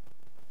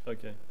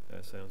 Okay,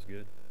 that sounds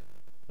good.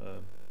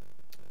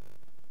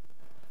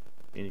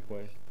 Any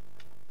questions?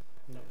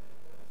 No.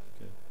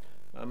 Okay.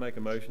 I make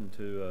a motion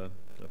to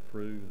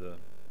approve the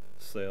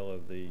sale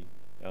of the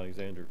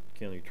Alexander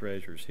County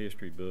Treasurer's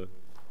History Book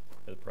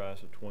at a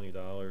price of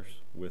 $20,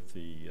 with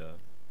the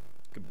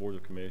Board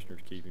of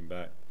Commissioners keeping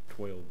back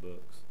 12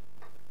 books,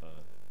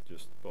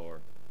 just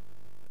for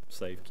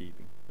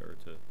safekeeping or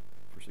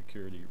for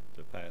security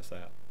to pass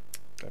out.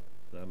 Okay.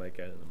 Can I make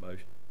that in the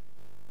motion?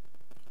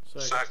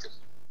 Second.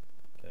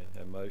 Okay,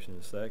 have a motion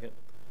and a second.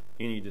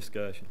 Any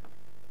discussion?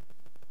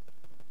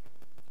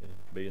 Okay,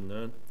 being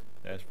none,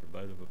 ask for a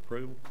vote of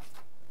approval.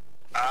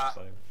 All in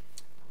favor?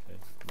 Okay,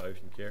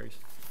 motion carries.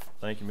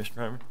 Thank you, Mr.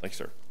 Herman. Thank you,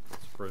 sir.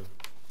 It's approved.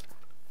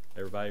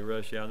 Everybody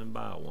rush out and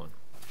buy one.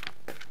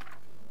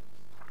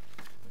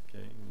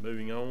 Okay,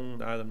 moving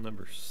on, item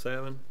number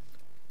 7,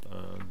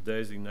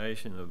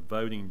 designation of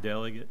voting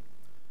delegate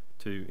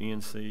to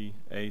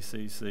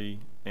NCACC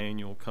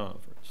Annual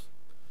Conference.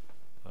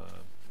 I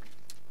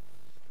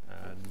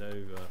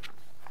know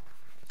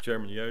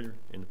Chairman Yoder,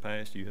 in the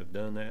past you have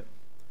done that.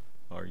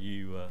 Are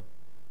you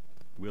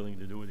willing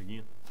to do it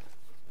again?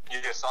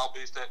 Yes, I'll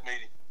be at that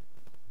meeting.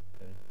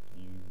 Okay,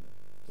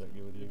 is that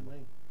good with you?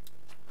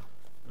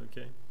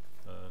 Okay,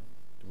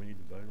 do we need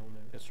to vote on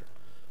that? Yes, sir.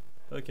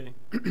 Okay,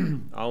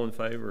 all in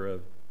favor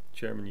of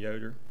Chairman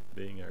Yoder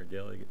being our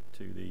delegate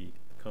to the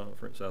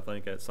conference? I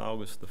think that's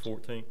August the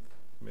 14th,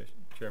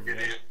 Chairman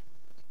Yoder,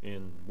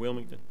 in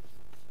Wilmington?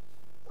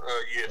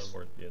 Yes.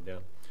 Somewhere, yeah,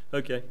 down.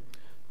 Okay,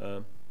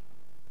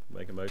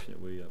 make a motion that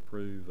we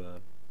approve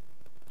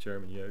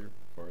Chairman Yoder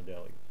for our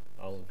delegate.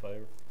 All in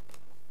favor?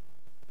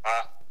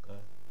 Aye.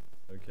 Aye.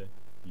 Okay,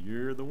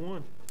 you're the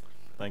one.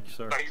 Thank you,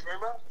 sir. Thank you very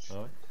much.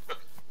 All right.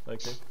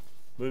 Okay,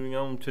 moving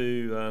on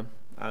to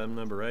item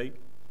number 8.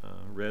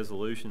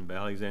 Resolution by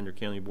Alexander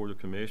County Board of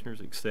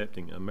Commissioners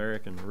accepting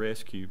American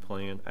Rescue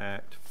Plan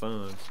Act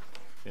funds,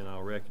 and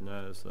I'll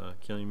recognize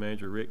County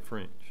Manager Rick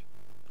French.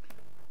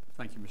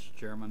 Thank you, Mr.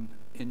 Chairman.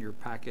 In your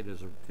packet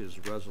is a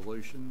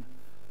resolution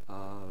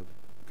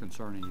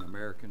concerning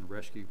American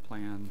Rescue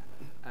Plan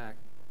Act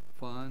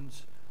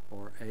funds,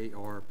 or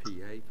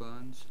ARPA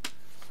funds.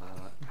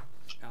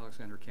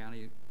 Alexander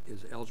County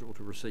is eligible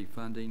to receive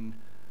funding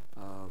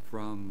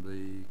from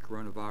the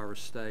Coronavirus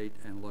State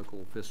and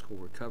Local Fiscal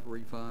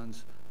Recovery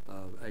Funds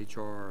of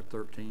H.R.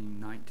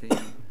 1319,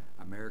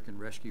 American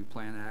Rescue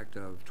Plan Act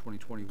of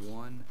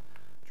 2021,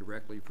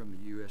 directly from the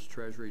U.S.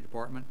 Treasury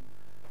Department.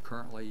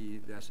 Currently,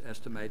 that's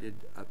estimated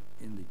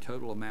in the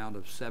total amount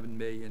of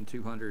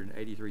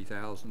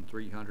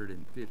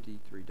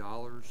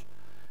 $7,283,353,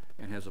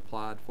 and has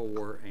applied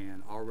for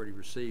and already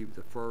received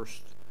the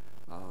first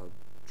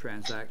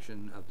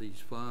transaction of these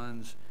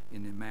funds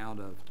in the amount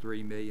of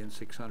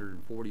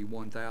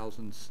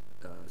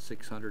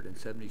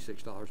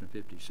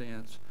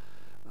 $3,641,676.50,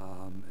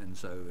 and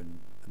so in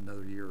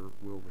another year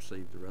we'll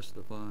receive the rest of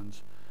the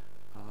funds.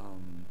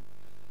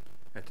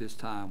 At this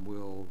time,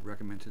 we'll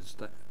recommend to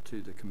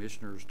the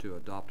commissioners to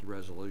adopt the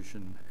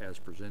resolution as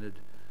presented,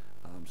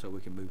 so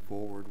we can move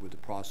forward with the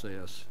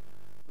process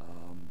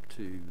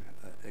to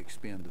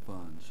expend the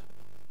funds.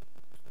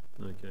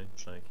 Okay,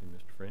 thank you,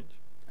 Mr. French.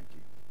 Thank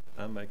you.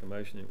 I make a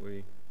motion that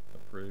we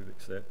approve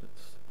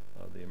acceptance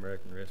of the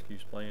American Rescue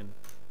Plan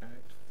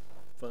Act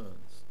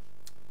funds.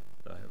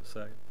 Do I have a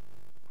second?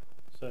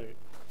 Second.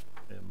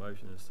 Have a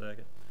motion and a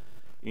second.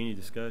 Any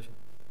discussion?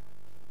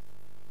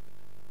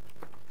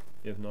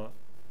 If not,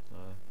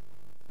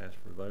 ask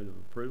for a vote of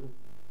approval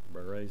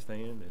by raised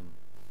hand, and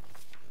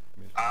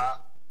Aye.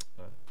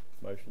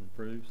 Motion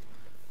approves,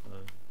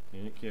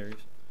 and it carries.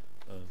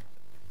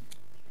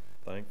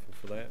 Thankful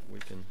for that. We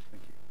can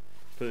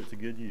put it to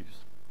good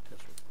use. Yes,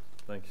 sir.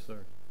 Thank you, sir.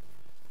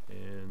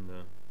 And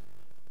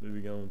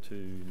moving on to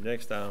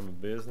next item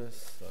of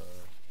business,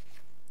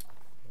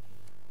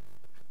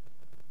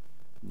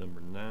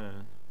 number 9,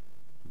 I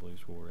believe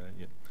is where we're at.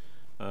 Yeah.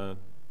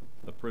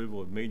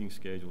 Approval of meeting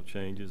schedule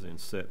changes in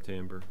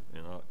September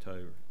and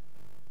October.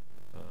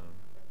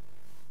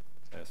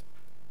 Ask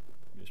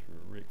Mr.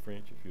 Rick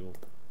French if you'll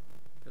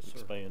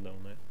expand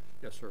on that.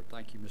 Yes, sir.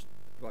 Thank you, Mr.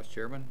 Vice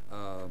Chairman.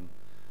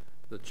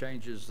 The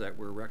changes that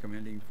we're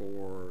recommending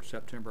for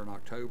September and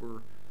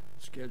October: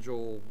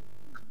 schedule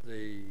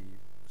the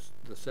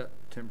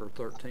September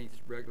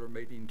 13th regular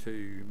meeting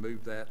to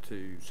move that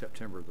to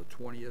September the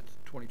 20th,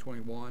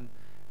 2021,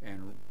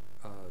 and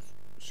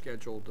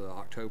schedule the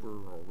October,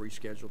 or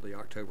reschedule the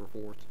October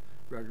 4th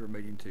regular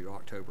meeting to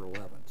October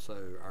 11th.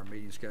 So our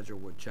meeting schedule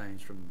would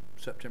change from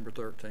September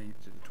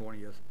 13th to the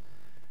 20th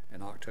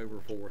and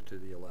October 4th to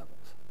the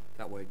 11th.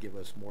 That way it'd give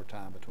us more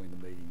time between the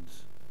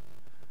meetings,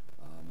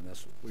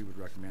 and we would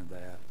recommend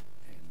that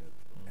and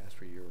ask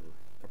for your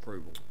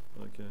approval.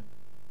 Okay.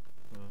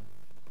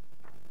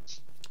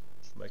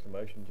 Make a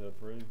motion to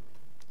approve.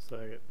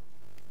 Second.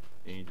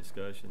 Any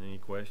discussion, any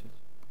questions?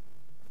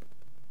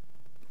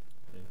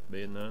 Okay,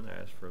 being none,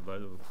 I ask for a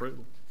vote of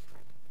approval.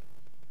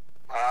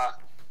 Aye.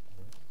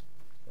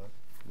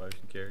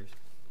 Motion carries.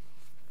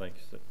 Thank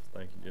you,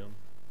 thank you, Jim.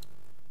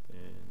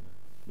 And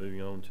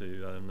moving on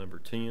to item number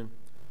 10,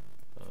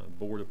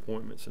 board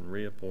appointments and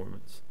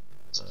reappointments.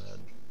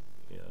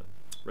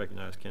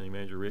 Recognize County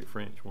Manager Rick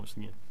French once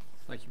again.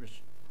 Thank you,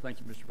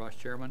 Mr. Vice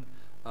Chairman.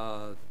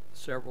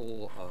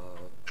 Several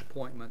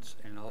appointments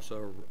and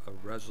also a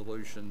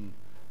resolution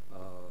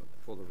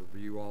for the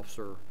review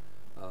officer.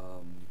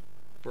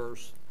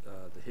 First,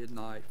 the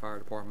Hidnight Fire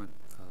Department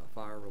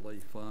Fire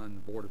Relief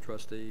Fund Board of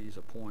Trustees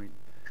appoint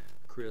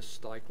Chris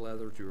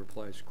Steichleather to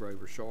replace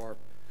Grover Sharp.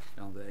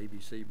 On the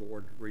ABC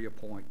Board,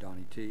 reappoint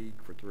Donnie Teague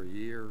for 3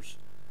 years.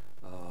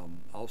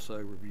 Also,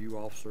 Review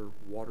Officer,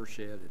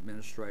 Watershed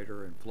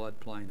Administrator, and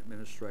Floodplain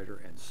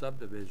Administrator and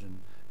Subdivision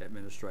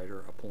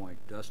Administrator appoint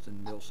Dustin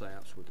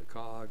Millsaps with the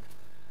COG.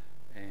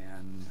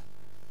 And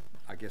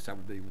I guess that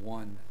would be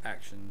one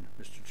action,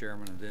 Mr.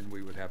 Chairman, and then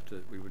we would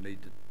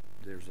need to,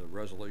 there's a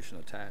resolution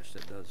attached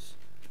that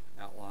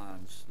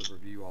outlines the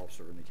review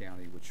officer in the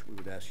county, which we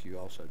would ask you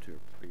also to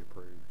be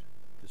approved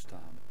this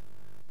time.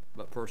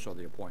 But first are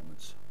the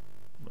appointments.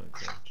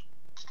 Okay.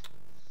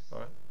 All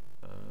right.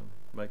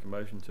 Make a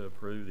motion to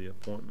approve the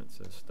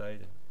appointments as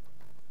stated.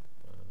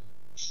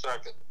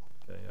 Second.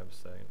 Okay, I have a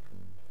second from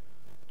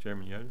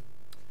Chairman Yoder.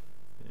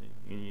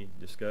 Any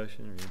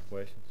discussion or any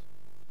questions?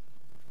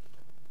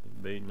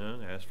 Being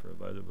none, ask for a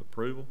vote of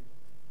approval.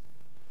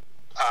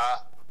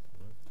 Aye.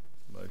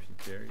 Motion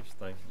carries.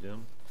 Thank you,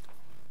 gentlemen.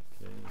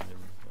 Okay, and then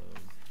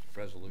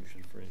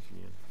Resolution. French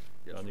again.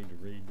 Yes, Do I need to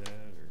read that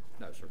or?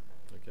 No, sir.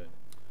 Okay.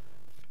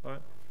 All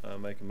right.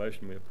 Make a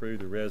motion we approve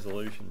the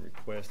resolution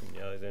requesting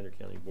the Alexander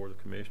County Board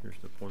of Commissioners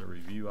to appoint a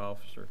review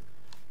officer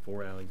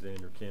for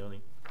Alexander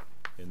County,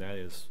 and that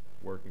is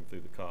working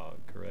through the COG,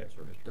 correct?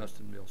 Yes, sir.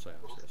 Dustin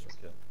Millsaps, yes, sir.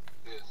 Okay.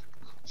 Yes.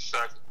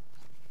 Second.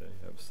 Okay,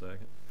 have a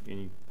second.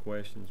 Any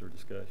questions or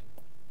discussion?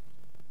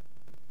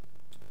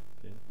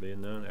 Okay,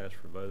 being none, ask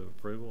for a vote of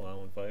approval.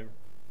 All in favor?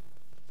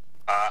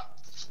 Aye.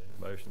 Okay,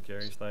 motion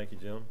carries. Thank you,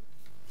 gentlemen.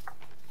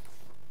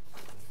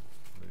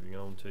 Moving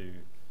on to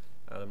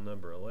item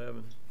number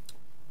 11.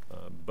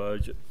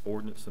 Budget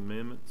ordinance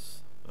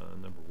amendments,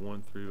 number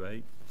 1 through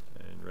 8,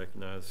 and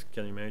recognize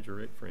County Manager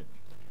Rick French.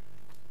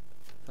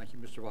 Thank you,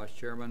 Mr. Vice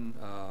Chairman.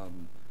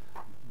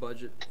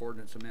 Budget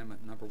ordinance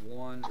amendment number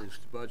 1 is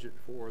the budget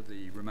for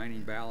the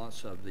remaining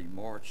balance of the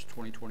March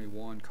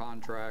 2021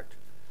 contract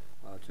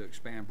to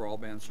expand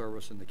broadband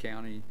service in the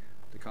county.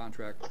 The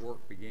contract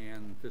work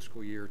began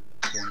fiscal year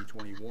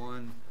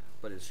 2021,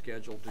 but is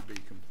scheduled to be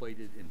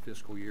completed in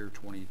fiscal year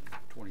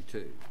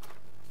 2022.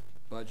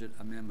 Budget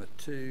Amendment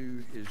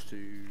 2 is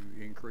to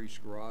increase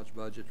garage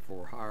budget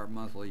for higher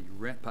monthly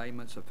rent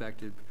payments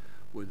effective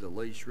with the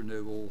lease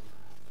renewal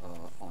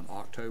on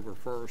October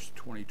 1st,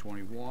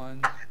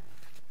 2021.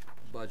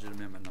 Budget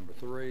Amendment number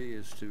 3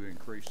 is to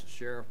increase the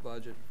sheriff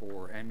budget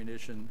for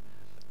ammunition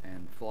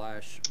and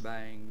flash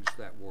bangs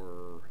that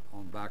were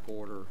on back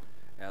order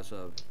as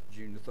of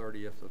June the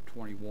 30th of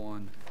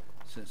 21.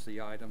 Since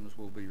the items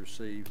will be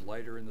received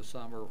later in the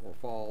summer or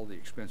fall, the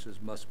expenses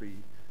must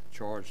be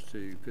charged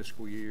to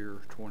fiscal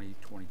year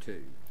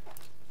 2022.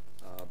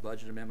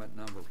 Budget Amendment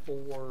number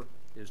 4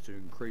 is to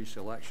increase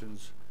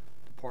Elections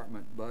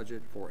Department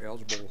budget for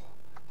eligible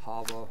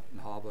HAVA,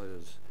 and HAVA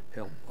is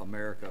Help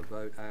America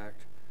Vote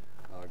Act,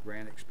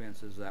 grant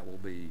expenses that will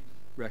be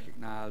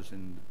recognized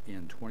in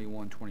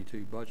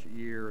 21-22 budget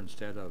year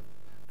instead of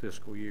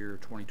fiscal year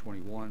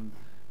 2021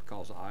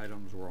 because the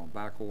items were on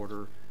back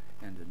order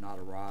and did not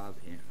arrive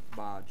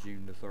by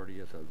June the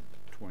 30th of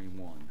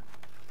 21.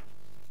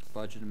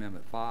 Budget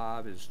Amendment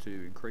 5 is to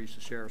increase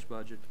the sheriff's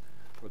budget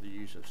for the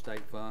use of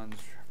state funds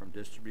from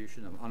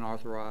distribution of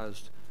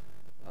unauthorized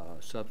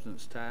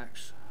substance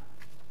tax.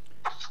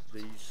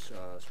 These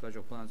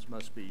special funds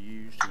must be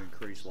used to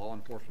increase law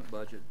enforcement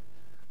budget.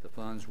 The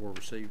funds were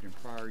received in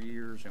prior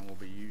years and will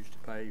be used to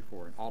pay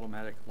for an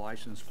automatic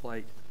license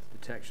plate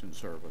detection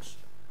service,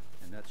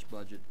 and that's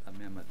Budget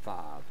Amendment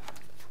 5.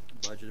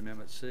 Budget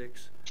Amendment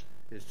 6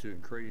 is to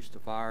increase the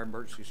fire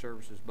emergency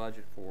services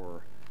budget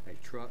for a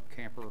truck,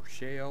 camper,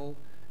 shell,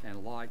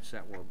 and lights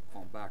that were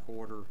on back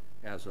order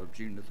as of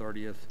June the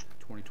 30th,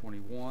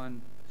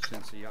 2021.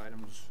 Since the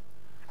items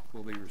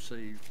will be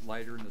received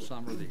later in the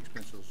summer, the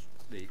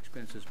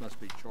expenses must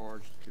be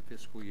charged to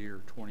fiscal year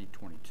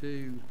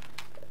 2022.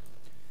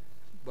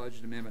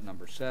 Budget Amendment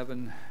number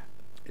 7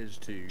 is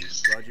to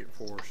budget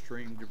for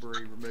stream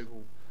debris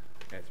removal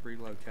at 3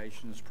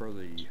 locations per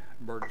the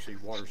Emergency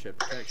Watershed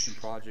Protection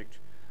Project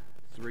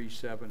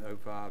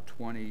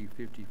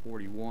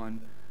 3705205041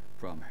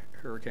 from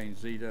Hurricane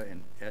Zeta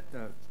and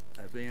Etna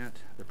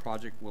event. The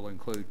project will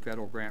include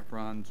federal grant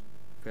funds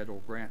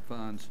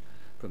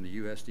from the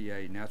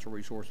USDA Natural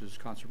Resources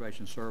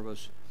Conservation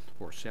Service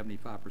for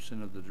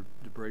 75% of the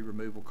debris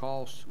removal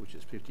costs, which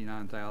is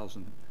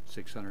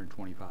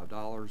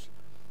 $59,625,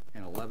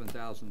 and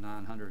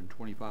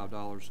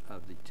 $11,925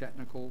 of the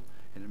technical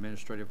and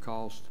administrative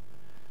cost.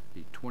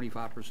 The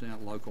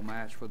 25% local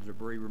match for the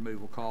debris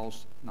removal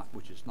cost,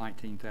 which is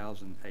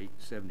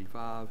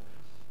 $19,875,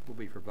 will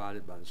be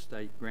provided by the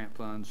state grant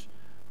funds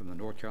from the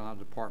North Carolina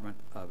Department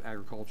of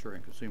Agriculture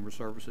and Consumer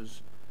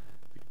Services.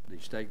 The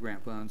state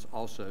grant funds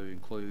also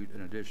include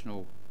an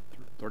additional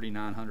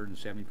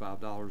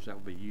 $3,975 that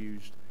will be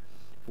used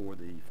for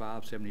the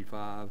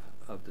 $575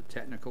 of the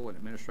technical and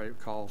administrative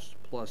costs,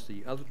 plus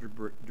the other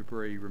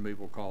debris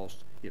removal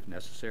costs if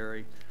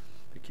necessary.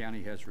 The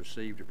county has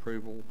received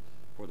approval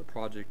for the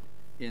project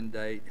end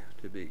date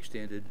to be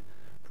extended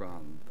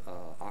from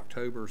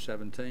October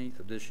 17th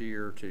of this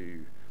year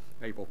to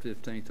April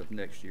 15th of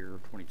next year,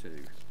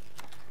 22.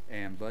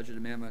 And budget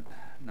amendment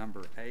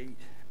number 8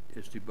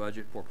 is to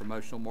budget for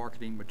promotional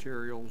marketing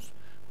materials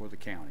for the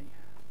county.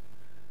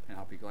 And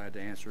I'll be glad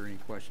to answer any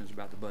questions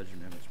about the budget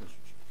amendments,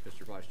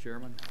 Mr. Vice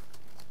Chairman.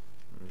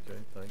 Okay,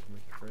 thank you,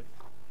 Mr. Frick.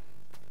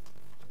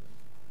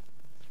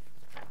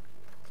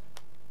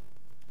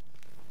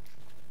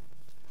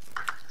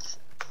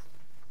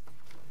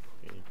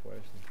 Any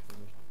questions for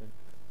Mr. Frick?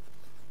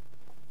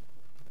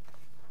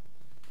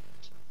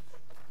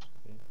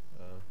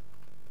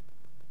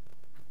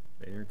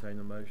 Okay, entertain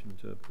a motion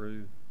to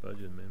approve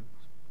budget amendments.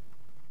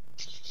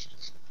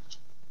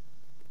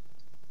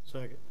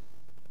 Second.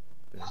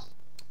 Okay.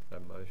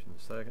 Have a motion and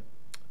a second.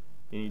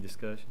 Any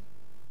discussion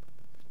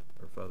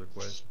or further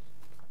questions?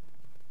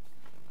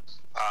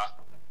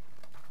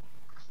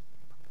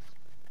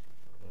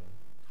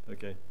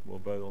 Okay, we'll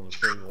vote on the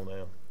approval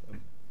now.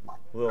 A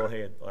little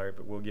ahead, Larry,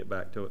 but we'll get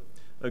back to it.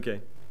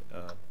 Okay,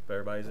 if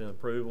everybody's in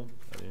approval,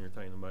 I'd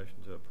entertain a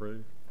motion to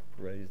approve.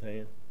 Raised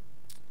hand.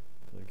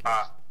 Okay.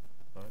 All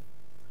right.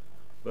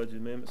 Budget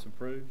amendments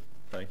approved.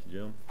 Thank you,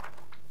 Jim.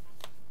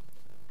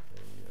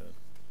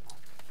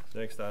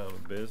 Next item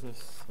of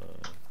business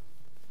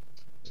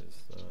is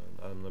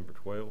item number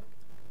 12,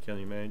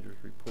 County Manager's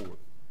Report.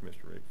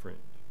 Mr. Rick French.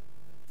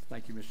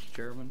 Thank you, Mr.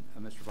 Chairman,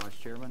 Mr. Vice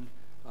Chairman.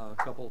 A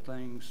couple of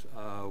things.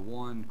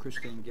 One,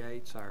 Christine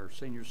Gates, our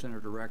Senior Center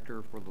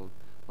Director for the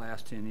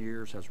last 10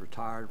 years, has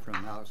retired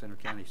from Alexander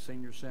County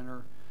Senior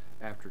Center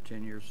after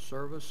 10 years of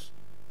service.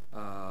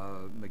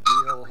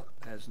 McGill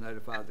has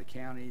notified the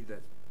county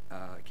that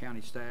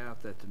county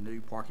staff that the new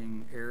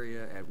parking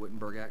area at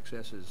Wittenberg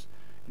Access is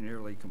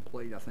nearly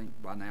complete. I think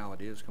by now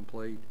it is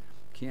complete.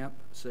 Kemp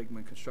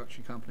Sigmund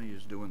Construction Company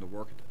is doing the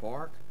work at the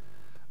park.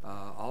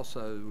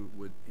 Also,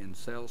 in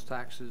sales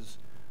taxes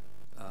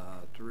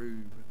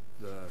through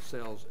the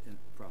sales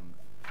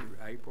through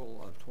April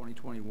of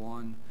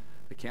 2021,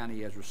 the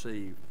county has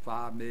received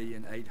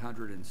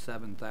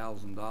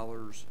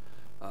 $5,807,000,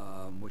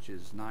 which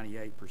is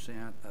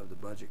 98% of the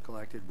budget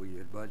collected. We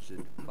had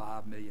budgeted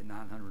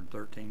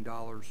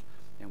 $5,913,000,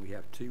 and we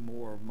have 2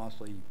 more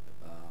monthly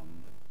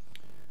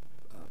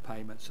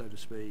payments, so to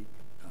speak,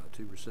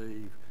 to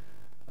receive.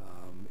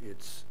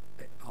 It's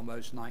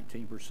almost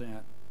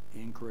 19%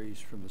 increase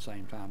from the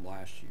same time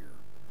last year.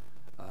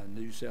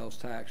 New sales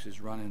tax is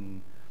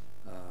running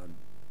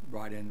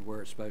right in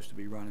where it's supposed to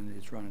be running.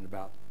 It's running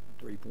about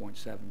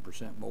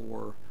 3.7%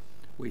 more.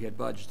 We had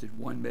budgeted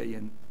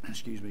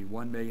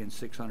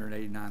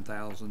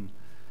 $1,689,897,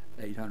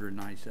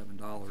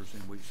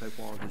 and so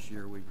far this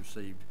year we've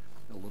received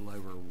a little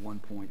over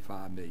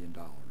 $1.5 million.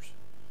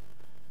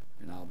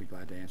 And I'll be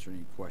glad to answer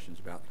any questions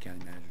about the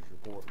county manager's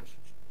report,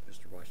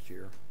 Mr. Vice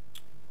Chair.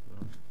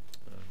 Well,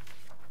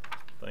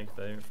 thanks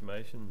for that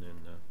information,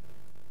 and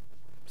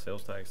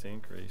sales tax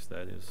increase,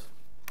 that is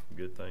a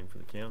good thing for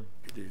the county.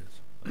 It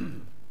is.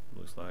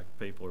 Looks like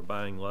people are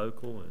buying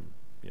local, and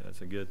yeah,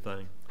 it's a good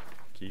thing.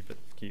 Keep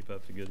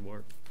up the good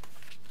work.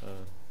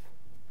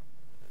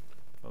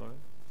 All right.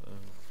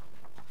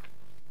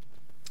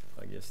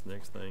 I guess the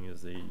next thing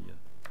is the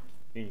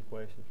any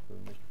questions for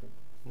Mr.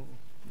 Cook?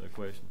 No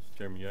questions.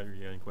 Chairman Yoder,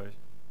 you got any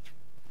questions?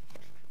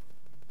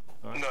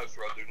 All right. No,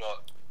 sir, I do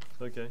not.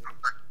 Okay.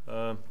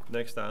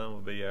 Next item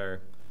will be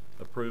our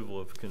approval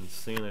of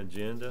consent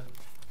agenda,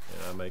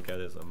 and I make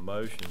that as a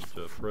motion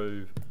to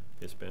approve.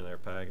 It's been in our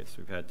packets.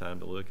 We've had time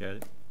to look at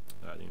it.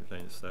 I'd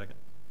entertain a second.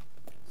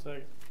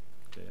 Second.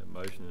 Okay, a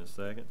motion and a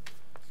second.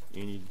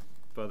 Any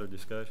further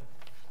discussion?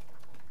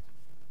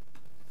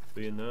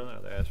 Being none,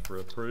 I'd ask for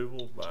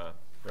approval by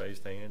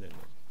raised hand and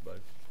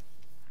vote.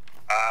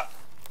 Aye.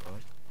 All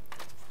right.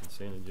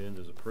 Consent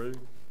agenda is approved.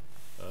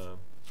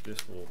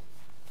 This will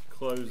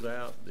close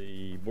out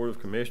the Board of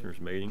Commissioners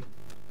meeting,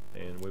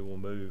 and we will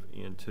move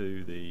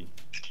into the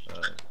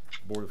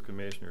Board of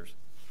Commissioners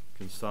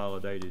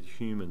Consolidated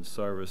Human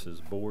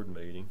Services Board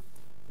meeting,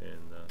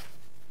 and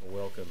we'll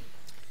welcome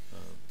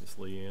Ms.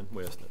 Leanne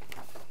Westnett.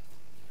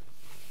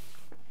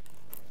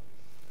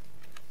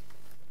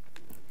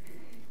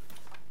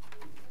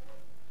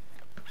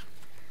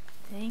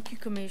 Thank you,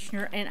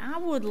 Commissioner. And I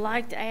would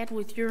like to add,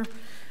 with your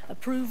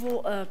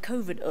approval, a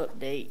COVID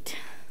update.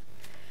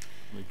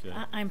 Okay.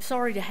 I'm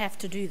sorry to have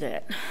to do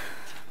that,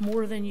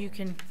 more than you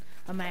can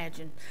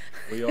imagine.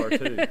 We are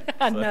too.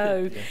 I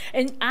know. Yeah.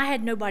 And I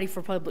had nobody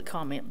for public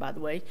comment, by the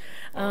way.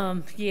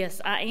 Yes,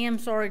 I am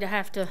sorry to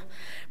have to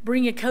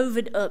bring a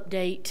COVID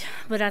update,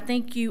 but I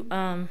think you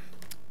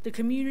the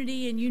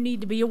community, and you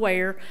need to be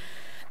aware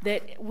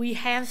that we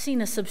have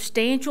seen a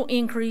substantial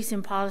increase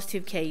in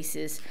positive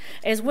cases,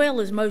 as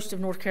well as most of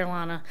North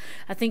Carolina.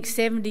 I think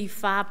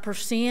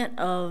 75%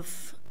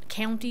 of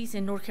counties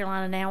in North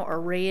Carolina now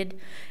are red,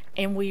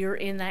 and we are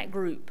in that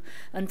group,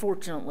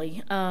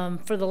 unfortunately.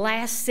 For the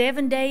last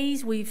 7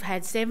 days, we've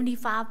had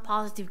 75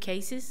 positive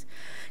cases.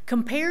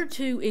 Compared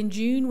to in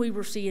June, we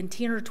were seeing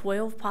 10 or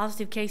 12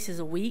 positive cases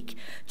a week,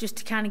 just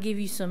to kind of give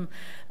you some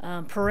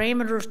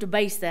parameters to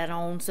base that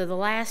on. So the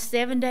last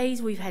 7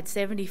 days, we've had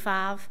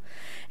 75.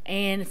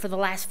 And for the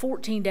last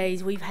 14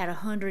 days, we've had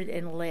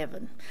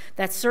 111.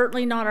 That's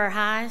certainly not our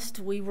highest.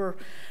 We were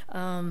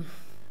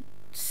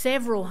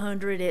several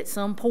hundred at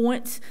some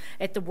points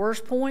at the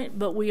worst point,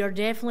 but we are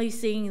definitely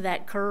seeing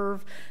that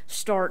curve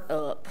start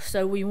up.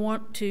 So we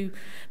want to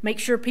make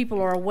sure people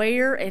are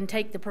aware and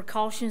take the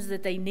precautions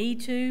that they need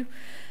to.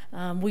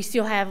 We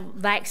still have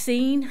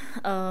vaccine,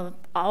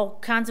 all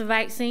kinds of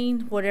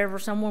vaccine, whatever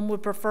someone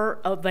would prefer,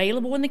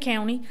 available in the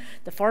county.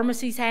 The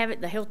pharmacies have it,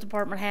 the health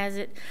department has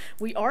it.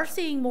 We are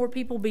seeing more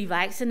people be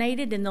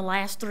vaccinated in the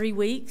last 3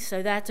 weeks,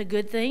 so that's a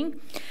good thing.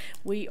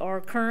 We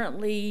are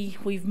currently,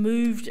 we've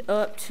moved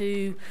up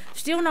to,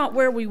 still not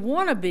where we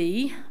want to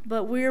be,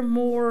 but we're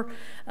more,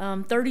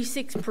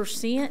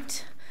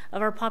 36%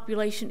 of our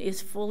population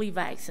is fully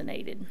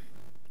vaccinated.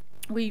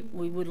 We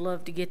would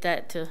love to get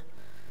that to,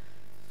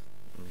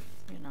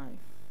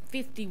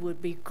 50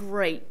 would be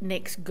great,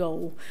 next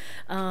goal.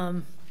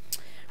 The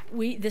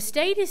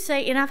state is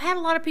saying, and I've had a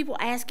lot of people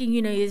asking,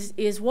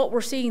 is what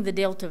we're seeing the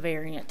Delta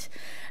variant?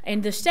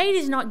 And the state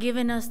is not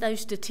giving us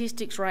those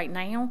statistics right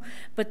now,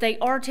 but they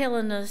are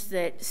telling us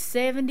that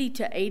 70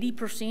 to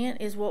 80%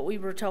 is what we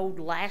were told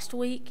last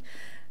week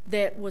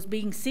that was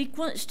being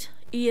sequenced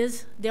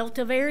is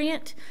Delta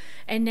variant,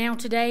 and now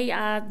today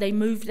they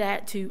moved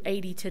that to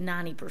 80 to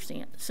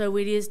 90%. So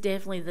it is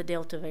definitely the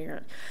Delta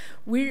variant.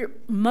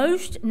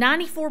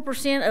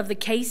 94% of the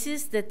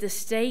cases that the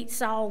state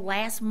saw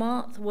last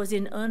month was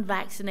in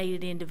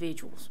unvaccinated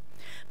individuals,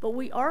 but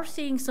we are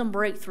seeing some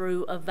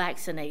breakthrough of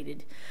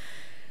vaccinated.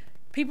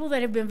 People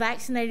that have been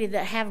vaccinated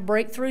that have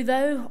breakthrough,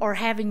 though, are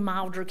having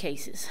milder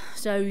cases.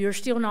 So you're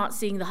still not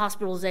seeing the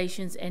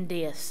hospitalizations and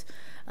deaths.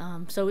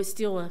 So it's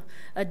still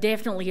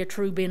definitely a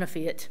true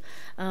benefit.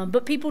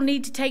 But people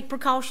need to take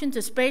precautions,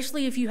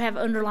 especially if you have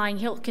underlying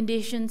health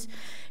conditions,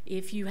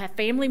 if you have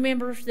family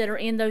members that are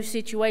in those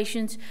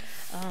situations.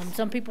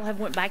 Some people have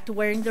went back to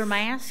wearing their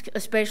mask,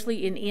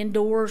 especially in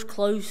indoors,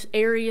 close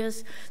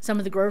areas, some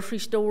of the grocery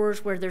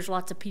stores where there's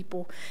lots of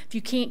people. If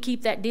you can't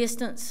keep that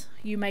distance,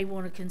 you may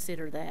want to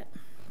consider that.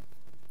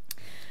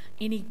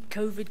 Any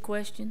COVID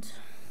questions?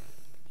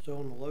 So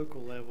on the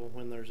local level,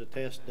 when there's a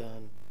test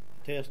done,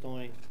 the test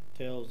only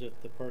tells if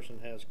the person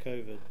has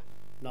COVID,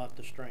 not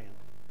the strand.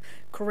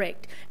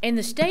 Correct. And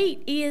the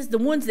state is the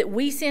ones that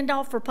we send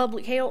off for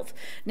public health.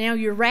 Now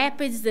your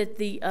rapids that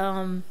the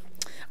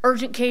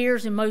urgent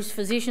cares in most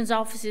physicians'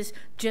 offices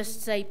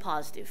just say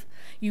positive.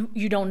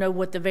 You don't know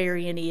what the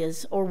variant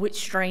is or which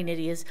strain it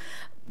is.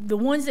 The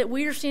ones that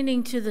we are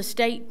sending to the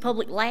state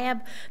public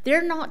lab,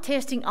 they're not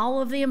testing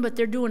all of them, but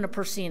they're doing a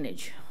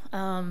percentage.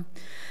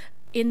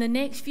 In the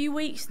next few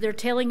weeks, they're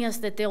telling us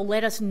that they'll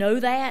let us know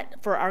that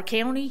for our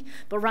county,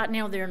 but right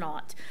now they're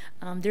not.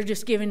 They're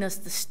just giving us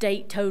the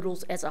state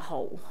totals as a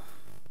whole.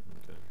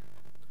 Okay.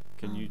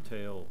 Can you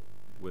tell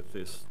with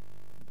this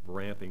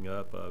ramping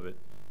up of it,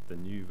 the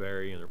new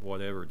variant or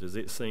whatever, does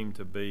it seem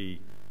to be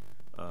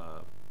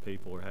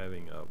people are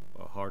having a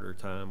harder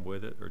time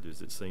with it, or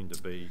does it seem to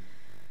be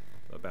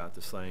about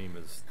the same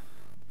as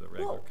the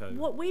regular COVID?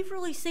 What we've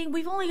really seen,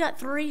 we've only got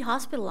 3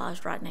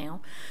 hospitalized right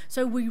now,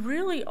 so we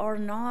really are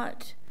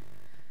not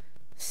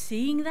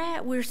seeing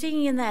that. We're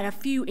seeing that a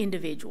few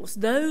individuals.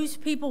 Those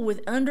people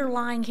with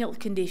underlying health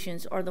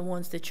conditions are the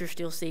ones that you're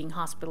still seeing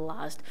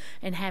hospitalized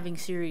and having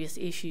serious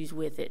issues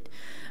with it.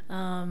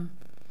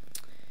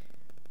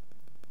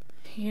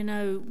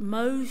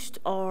 Most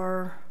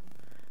are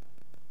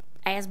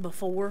as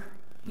before.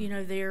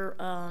 They're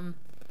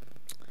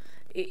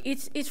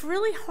it's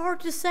really hard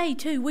to say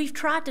too. We've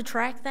tried to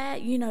track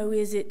that.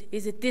 Is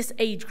it this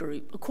age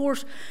group? Of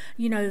course,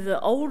 the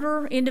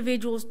older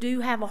individuals do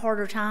have a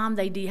harder time.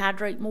 They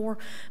dehydrate more.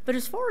 But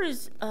as far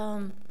as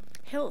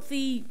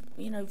healthy,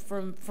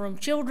 from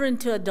children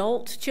to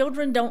adults,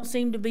 children don't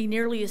seem to be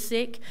nearly as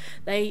sick.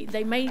 They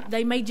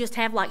may just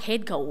have like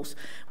head colds.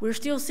 We're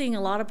still seeing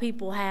a lot of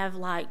people have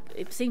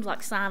it seems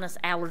like sinus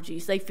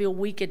allergies. They feel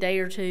weak a day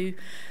or two.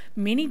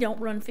 Many don't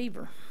run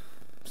fever.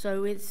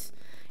 So it's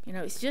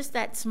just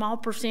that small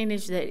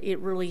percentage that it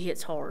really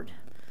hits hard.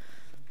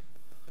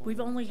 We've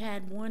only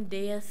had 1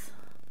 death,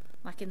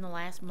 in the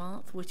last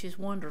month, which is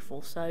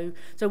wonderful. So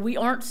we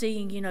aren't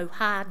seeing,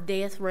 high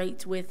death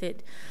rates with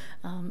it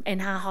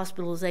and high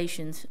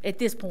hospitalizations at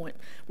this point.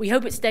 We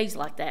hope it stays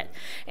like that.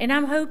 And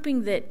I'm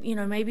hoping that,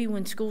 maybe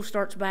when school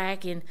starts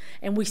back and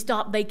we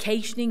stop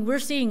vacationing, we're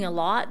seeing a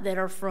lot that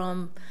are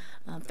from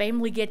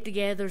family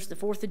get-togethers, the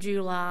 4th of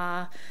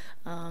July,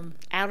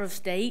 out of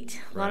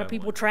state, a lot of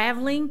people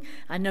traveling.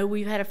 I know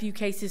we've had a few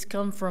cases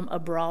come from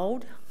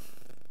abroad.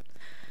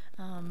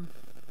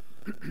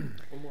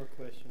 One more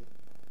question.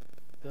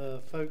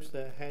 The folks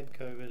that had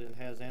COVID and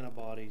has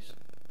antibodies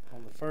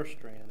on the first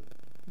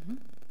strand,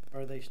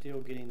 are they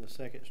still getting the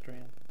second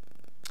strand?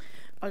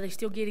 Are they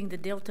still getting the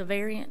Delta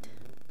variant?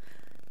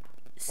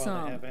 While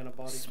Some. they have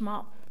antibodies?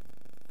 Small.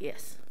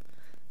 Yes.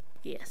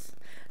 Yes.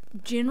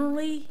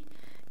 Generally,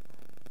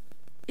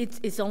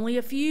 it's only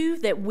a few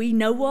that we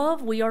know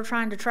of. We are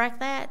trying to track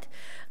that.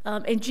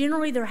 And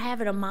generally, they're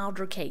having a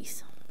milder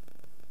case.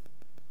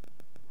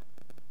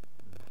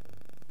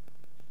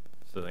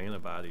 So the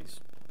antibodies,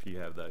 if you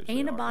have those,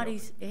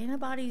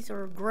 Antibodies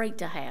are great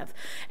to have,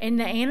 and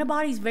the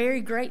antibodies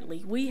vary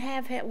greatly. We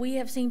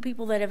have seen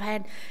people that have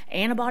had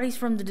antibodies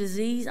from the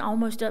disease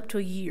almost up to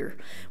a year.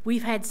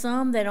 We've had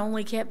some that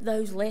only kept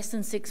those less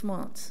than 6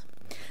 months.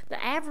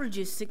 The average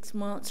is 6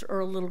 months or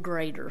a little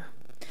greater,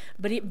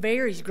 but it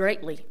varies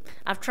greatly.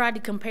 I've tried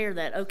to compare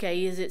that.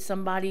 Okay, is it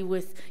somebody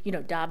with,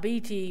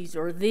 diabetes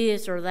or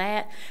this or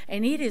that?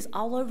 And it is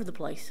all over the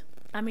place.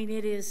 I mean,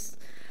 it is.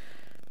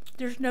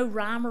 There's no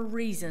rhyme or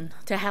reason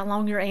to how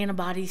long your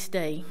antibodies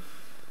stay.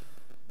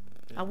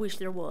 I wish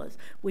there was.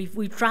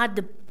 We've tried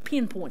to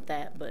pinpoint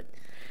that, but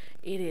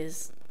it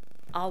is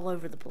all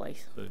over the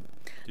place. So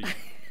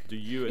do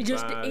you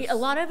advise? A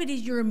lot of it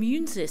is your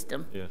immune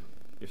system. Yeah.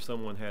 If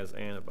someone has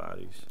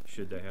antibodies,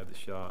 should they have the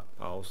shot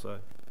also?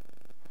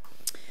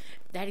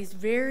 That is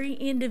very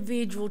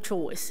individual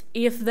choice.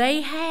 If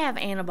they have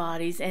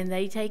antibodies and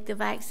they take the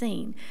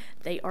vaccine,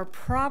 they are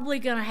probably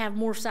going to have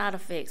more side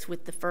effects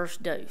with the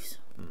first dose.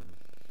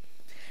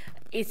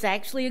 It's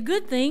actually a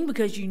good thing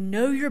because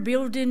you're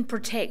building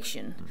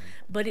protection,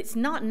 but it's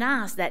not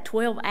nice that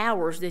 12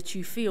 hours that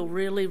you feel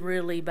really,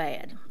 really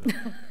bad. No.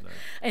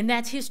 And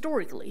that's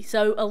historically.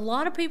 So what a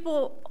lot of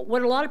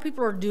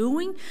people are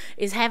doing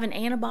is having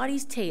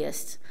antibodies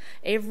tests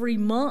every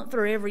month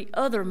or every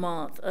other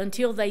month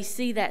until they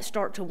see that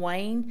start to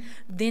wane,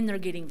 then they're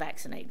getting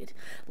vaccinated.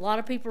 A lot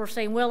of people are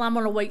saying, well, I'm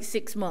going to wait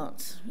 6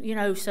 months,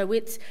 so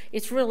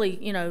it's really,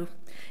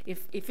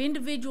 if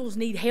individuals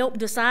need help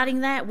deciding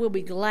that, we'll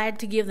be glad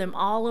to give them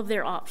all of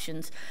their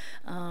options.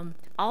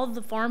 All of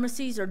the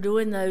pharmacies are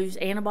doing those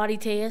antibody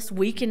tests.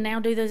 We can now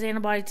do those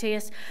antibody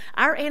tests.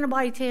 Our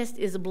antibody test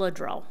is a blood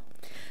draw.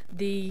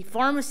 The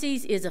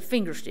pharmacies is a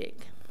finger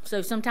stick.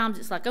 So sometimes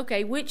it's like,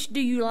 okay, which do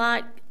you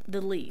like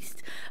the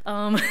least?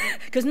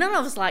 Because none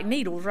of us like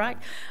needles, right?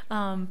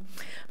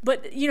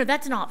 But,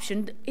 that's an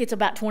option. It's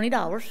about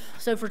 $20.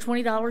 So for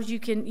 $20, you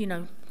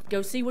can,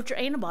 go see what your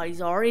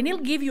antibodies are, and it'll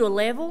give you a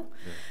level,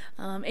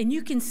 and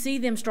you can see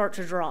them start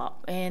to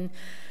drop. And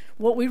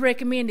what we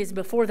recommend is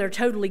before they're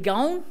totally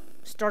gone,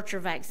 start your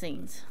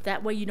vaccines.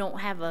 That way you don't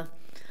have a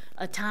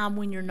time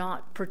when you're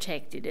not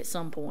protected at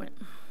some point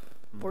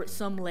or at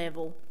some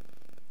level.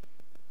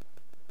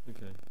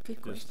 Okay.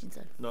 Good questions,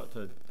 though. Not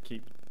to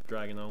keep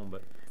dragging on,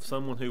 but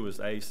someone who was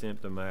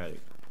asymptomatic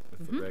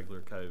with the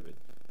regular COVID,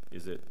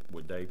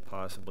 would they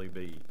possibly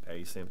be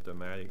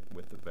asymptomatic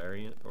with the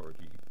variant, or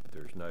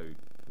there's no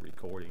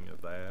recording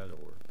of that,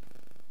 or?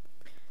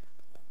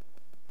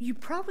 You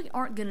probably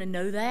aren't going to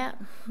know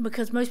that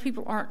because most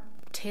people aren't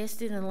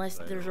tested unless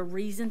there's a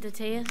reason to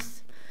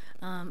test.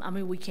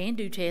 We can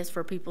do tests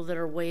for people that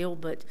are well,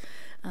 but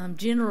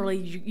generally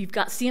you've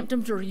got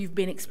symptoms or you've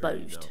been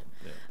exposed.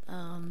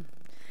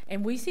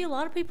 And we see a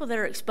lot of people that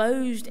are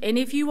exposed, and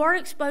if you are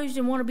exposed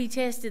and want to be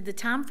tested, the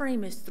time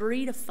frame is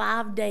 3 to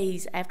 5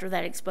 days after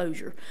that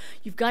exposure.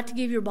 You've got to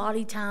give your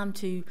body time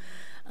to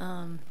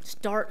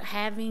start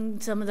having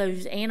some of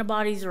those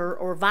antibodies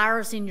or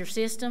virus in your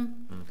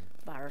system.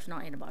 Virus,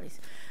 not antibodies.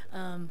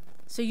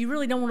 So you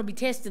really don't want to be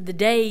tested the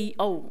day,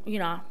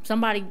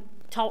 somebody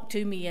talked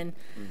to me and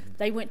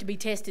they went to be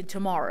tested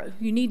tomorrow.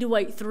 You need to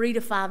wait 3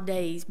 to 5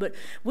 days. But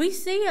we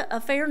see a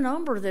fair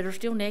number that are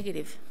still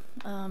negative.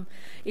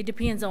 It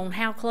depends on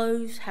how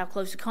close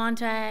to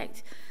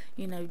contact.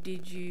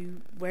 Did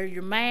you wear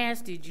your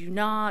mask? Did you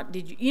not?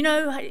 Did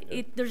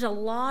you, there's a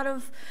lot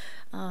of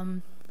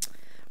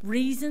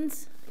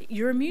reasons.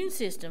 Your immune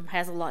system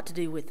has a lot to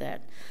do with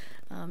that.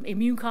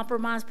 Immune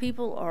compromised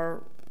people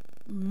are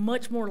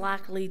much more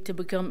likely to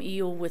become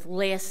ill with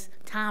less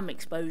time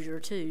exposure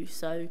too.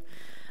 So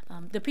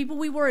the people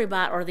we worry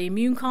about are the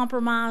immune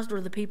compromised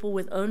or the people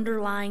with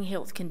underlying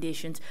health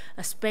conditions,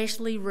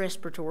 especially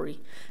respiratory.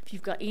 If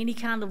you've got any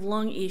kind of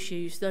lung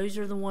issues, those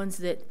are the ones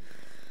that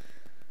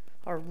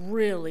are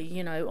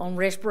really, on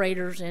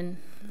respirators and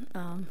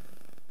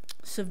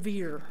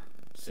severe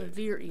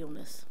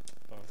illness.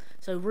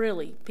 So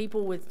really,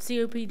 people with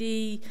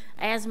COPD,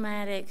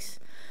 asthmatics,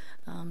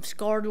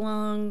 scarred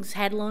lungs,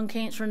 had lung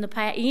cancer in the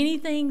past,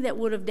 anything that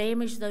would have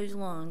damaged those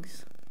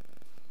lungs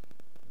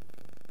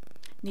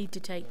need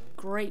to take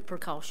great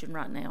precaution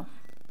right now.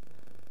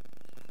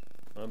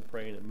 I'm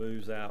praying it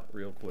moves out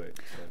real quick.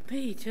 So.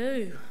 Me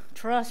too.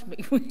 Trust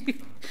me.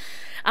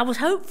 I was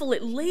hopeful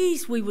at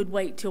least we would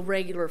wait till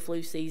regular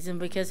flu season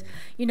because,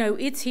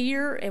 it's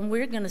here and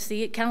we're going to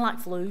see it kind of like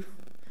flu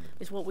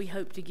is what we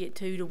hope to get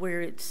to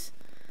where it's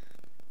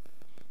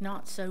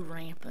not so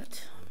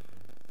rampant.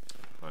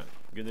 All right.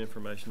 Good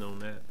information on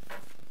that.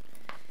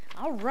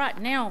 All right,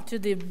 now to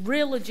the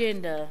real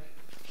agenda.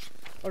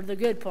 or the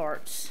good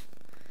parts.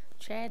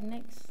 Chad,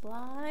 next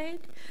slide.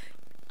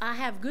 I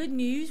have good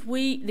news.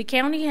 The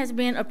county has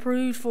been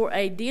approved for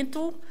a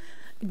dental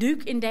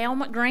Duke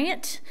Endowment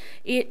Grant.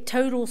 It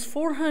totals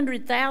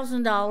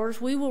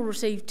 $400,000. We will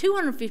receive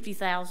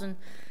 $250,000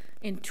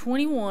 in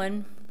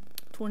 21,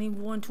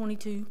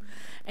 22,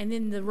 and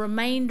then the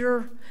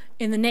remainder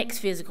in the next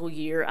fiscal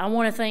year. I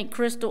want to thank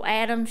Crystal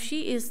Adams.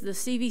 She is the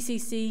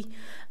CVCC.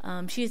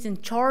 She is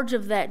in charge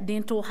of that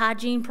dental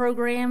hygiene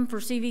program for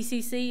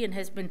CVCC and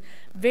has been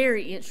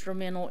very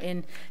instrumental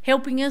in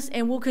helping us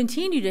and will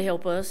continue to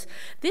help us.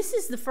 This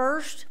is the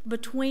first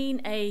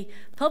between a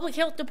public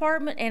health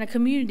department and a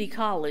community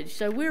college,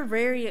 so we're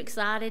very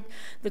excited.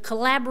 The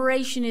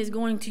collaboration is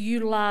going to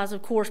utilize,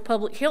 of course,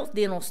 public health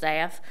dental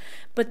staff,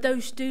 but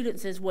those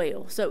students as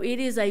well. So it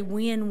is a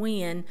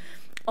win-win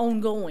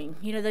ongoing.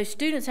 You know, those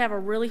students have a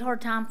really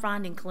hard time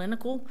finding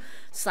clinical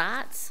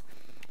sites,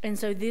 and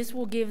so this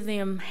will give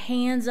them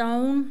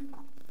hands-on.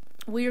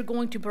 We are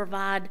going to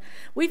provide,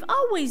 we've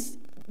always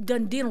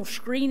done dental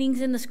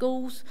screenings in the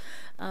schools,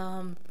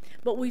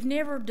 but we've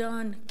never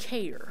done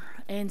care.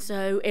 And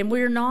so, and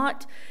we are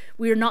not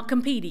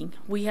competing.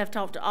 We have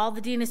talked to all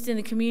the dentists in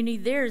the community.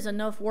 There is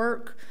enough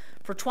work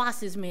for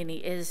twice as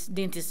many as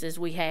dentists as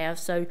we have.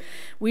 So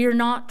we are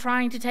not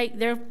trying to take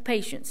their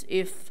patients.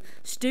 If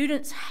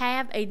students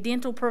have a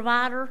dental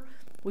provider,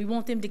 we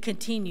want them to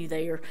continue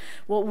there.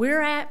 What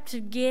we're apt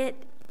to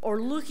get or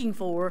looking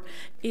for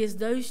is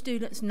those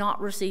students not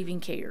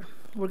receiving care.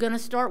 We're going to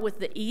start with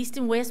the East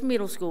and West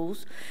middle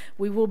schools.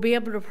 We will be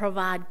able to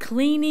provide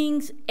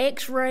cleanings,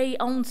 x-ray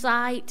on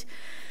site.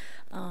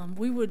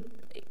 It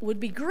would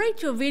be great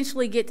to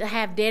eventually get to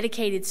have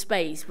dedicated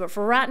space, but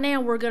for right now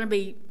we're going to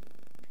be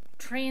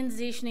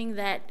transitioning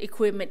that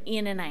equipment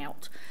in and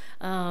out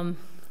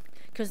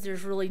because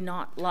there's really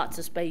not lots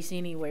of space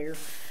anywhere.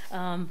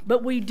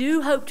 But we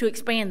do hope to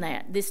expand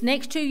that. This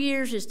next 2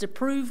 years is to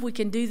prove we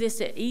can do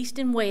this at East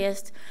and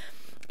West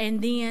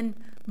and then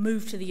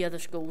move to the other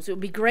schools. It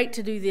would be great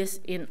to do this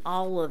in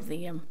all of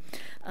them.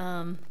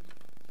 And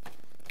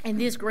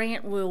this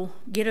grant will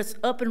get us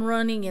up and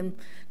running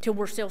until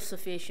we're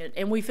self-sufficient.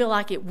 And we feel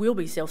like it will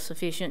be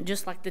self-sufficient,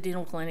 just like the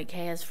dental clinic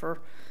has for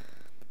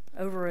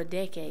over a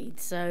decade.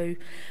 So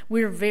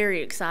we're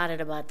very excited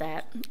about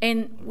that.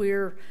 And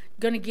we're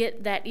going to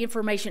get that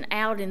information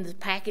out in the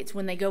packets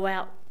when they go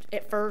out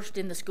at first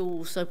in the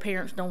schools, so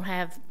parents don't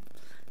have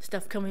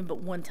stuff coming but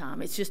one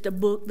time. It's just a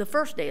book the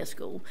first day of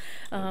school.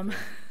 And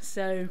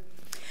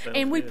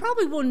we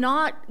probably will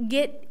not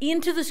get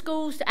into the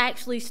schools to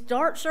actually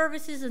start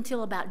services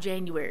until about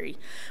January.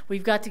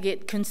 We've got to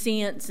get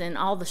consents and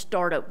all the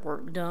startup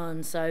work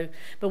done. So,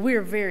 but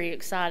we're very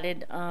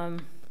excited.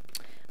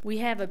 We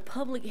have a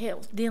public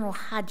health dental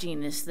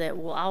hygienist that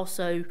will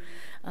also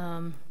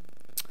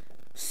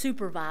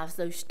supervise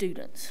those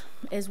students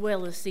as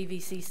well as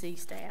CVCC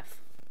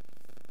staff.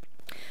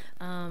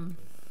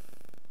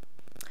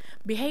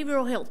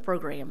 Behavioral health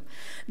program.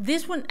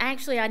 This one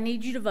actually I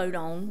need you to vote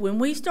on. When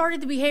we started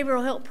the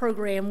behavioral health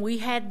program, we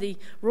had the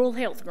rural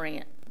health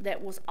grant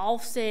that was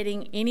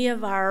offsetting any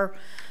of our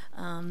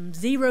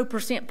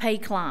 0% pay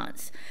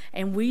clients,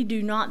 and we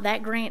do not,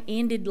 that grant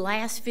ended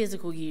last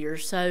fiscal year.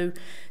 So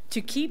to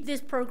keep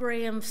this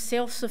program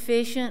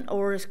self-sufficient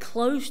or as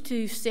close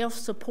to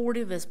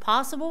self-supportive as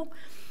possible,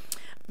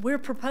 we're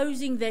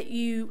proposing that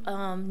you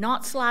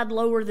not slide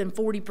lower than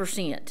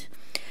 40%.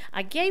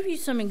 I gave you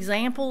some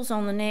examples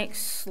on the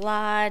next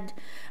slide.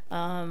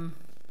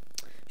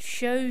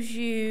 Shows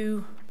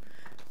you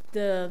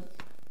the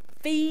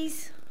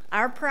fees,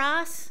 our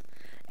price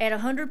at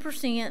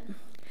 100%,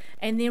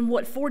 and then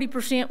what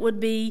 40%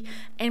 would be,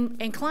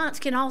 and clients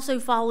can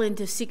also fall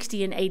into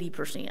 60 and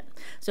 80%.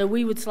 So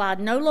we would slide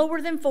no lower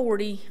than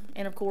 40,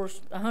 and of course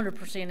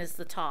 100% is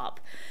the top.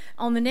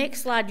 On the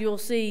next slide you'll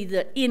see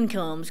the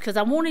incomes, because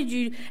I wanted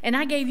you, and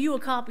I gave you a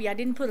copy. I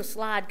didn't put a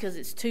slide because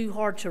it's too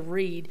hard to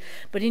read,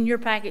 but in your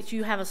packets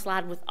you have a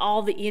slide with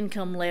all the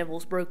income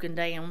levels broken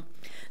down.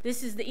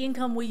 This is the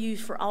income we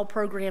use for all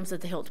programs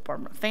at the health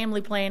department,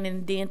 family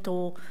planning,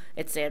 dental,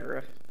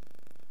 etc.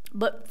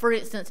 But for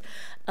instance,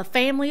 a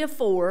family of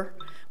 4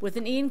 with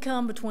an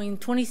income between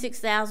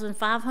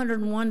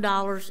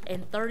 $26,501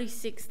 and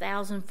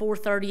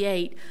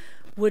 $36,438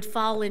 would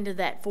fall into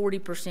that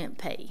 40%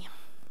 pay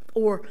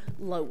or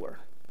lower.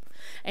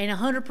 And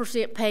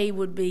 100% pay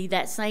would be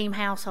that same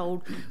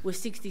household with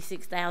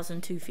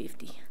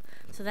 $66,250.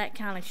 So that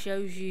kind of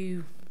shows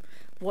you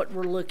what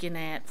we're looking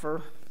at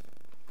for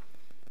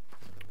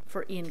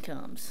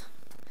incomes.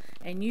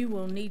 And you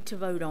will need to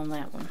vote on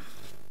that one.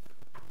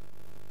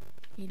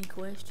 Any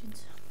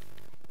questions?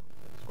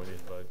 What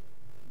is vote?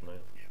 No.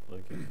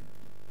 Lucas?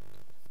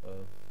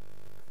 Any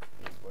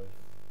questions?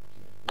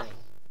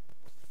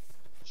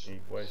 Any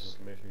questions,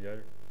 Commissioner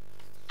Yoder?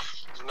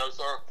 No,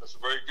 sir. That's a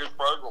very good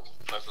program.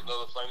 That's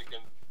another thing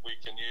that we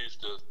can use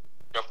to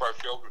help our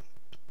children.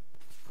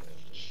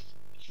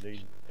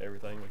 Need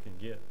everything we can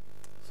get.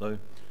 So,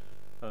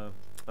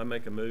 I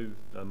make a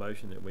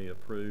motion that we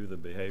approve the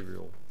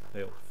behavioral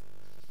health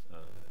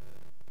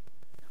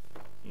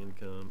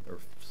income or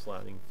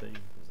sliding fee,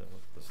 is that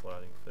what the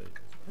sliding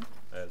fee?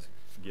 As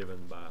given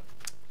by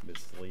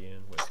Ms.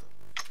 Leanne Webster.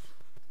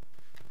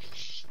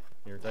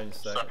 Entertain a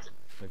second.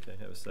 Okay,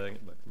 have a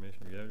second by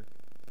Commissioner Yoder.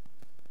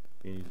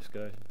 Any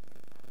discussion?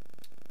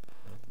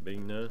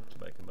 Being none,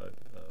 make a vote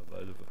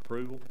of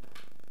approval.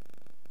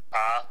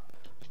 Aye.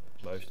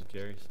 Motion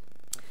carries.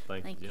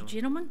 Thank you,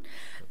 gentlemen.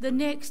 The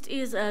next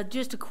is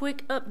just a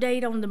quick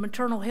update on the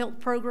maternal health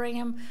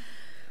program.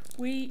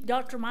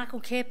 Dr.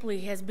 Michael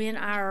Kepley has been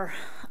our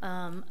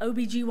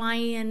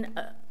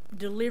OBGYN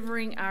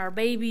delivering our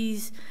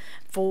babies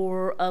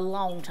for a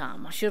long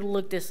time. I should have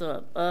looked this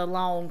up, a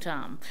long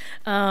time.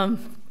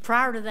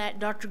 Prior to that,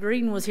 Dr.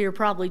 Green was here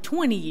probably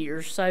 20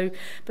 years.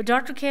 But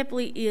Dr.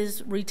 Kepley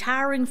is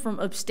retiring from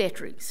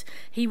obstetrics.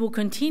 He will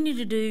continue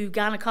to do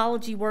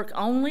gynecology work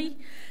only.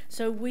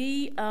 So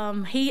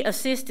he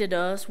assisted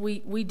us.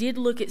 We did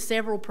look at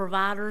several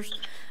providers,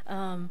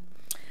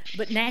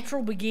 but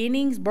Natural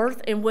Beginnings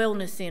Birth and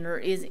Wellness Center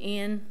is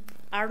in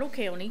Iredell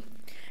County.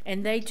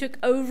 And they took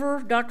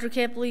over Dr.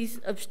 Kepley's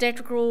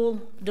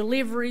obstetrical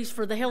deliveries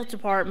for the health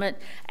department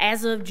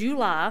as of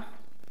July.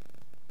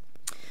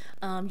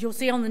 You'll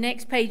see on the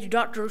next page,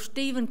 Dr.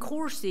 Stephen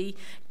Corsi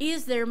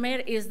is their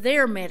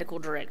medical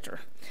director.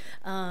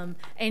 And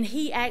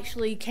he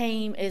actually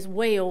came as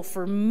well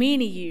for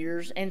many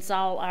years and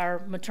saw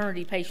our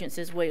maternity patients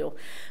as well.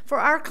 For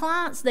our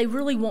clients, they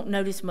really won't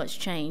notice much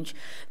change.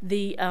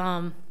 The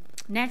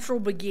Natural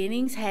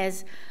Beginnings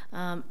has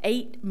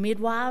 8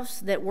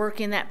 midwives that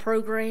work in that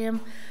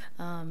program.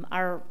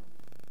 Our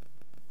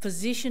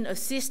physician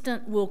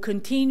assistant will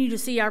continue to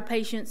see our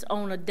patients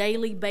on a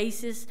daily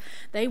basis.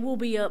 They will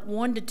be up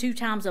 1 to 2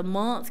 times a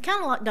month.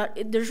 Kind of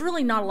like, there's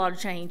really not a lot of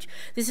change.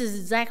 This is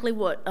exactly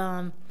what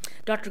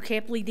Dr.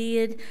 Kepley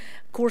did.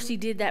 Corsi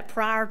did that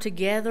prior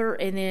together,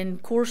 and then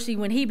Corsi,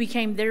 when he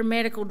became their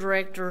medical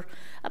director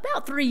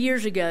about 3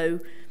 years ago,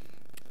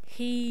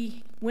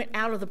 he went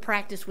out of the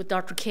practice with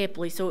Dr.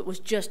 Kepley, so it was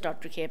just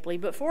Dr. Kepley.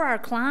 But for our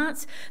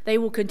clients, they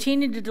will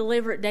continue to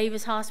deliver at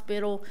Davis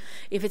Hospital.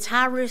 If it's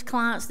high-risk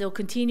clients, they'll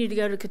continue to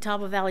go to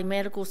Catawba Valley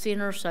Medical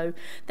Center, so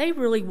they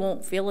really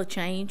won't feel a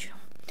change.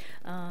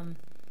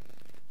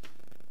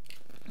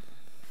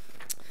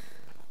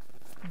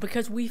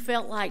 Because we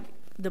felt like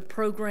the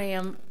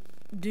program,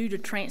 due to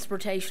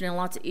transportation and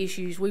lots of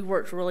issues, we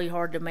worked really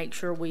hard to make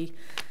sure we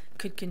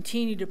could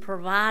continue to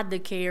provide the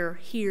care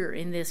here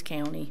in this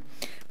county.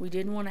 We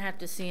didn't want to have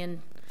to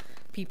send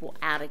people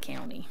out of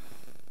county.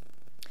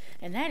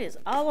 And that is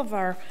all of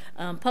our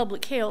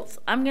public health.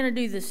 I'm going to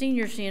do the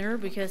senior center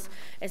because,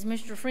 as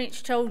Mr.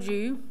 French told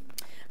you,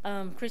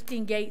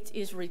 Christine Gates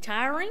is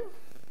retiring,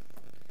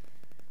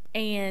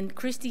 and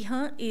Christy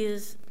Hunt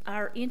is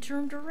our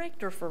interim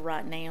director for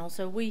right now.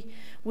 So we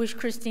wish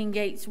Christine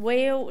Gates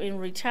well in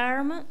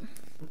retirement.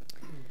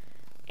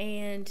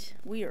 And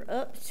we are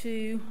up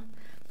to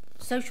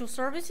Social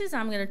Services.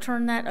 I'm going to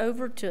turn that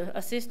over to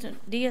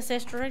Assistant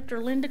DSS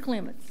Director Linda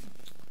Clements.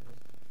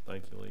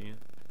 Thank you, Leanne.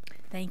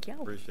 Thank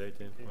y'all. Appreciate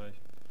the information.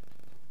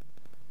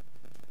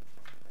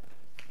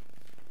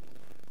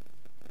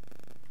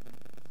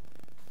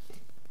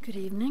 Good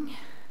evening.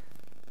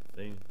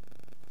 Dean.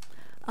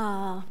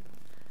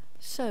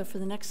 So for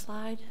the next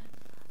slide,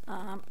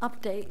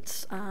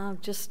 updates.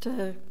 Just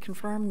to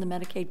confirm, the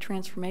Medicaid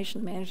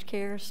transformation of managed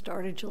care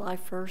started July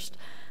 1st.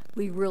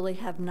 We really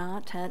have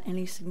not had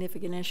any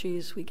significant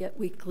issues. We get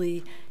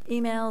weekly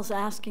emails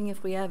asking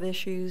if we have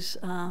issues,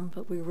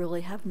 but we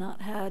really have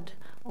not had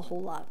a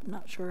whole lot. I'm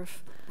not sure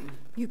if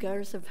you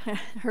guys have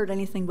heard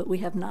anything, but we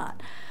have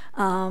not.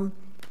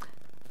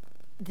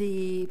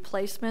 The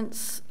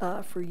placements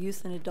for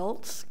youth and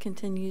adults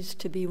continues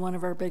to be one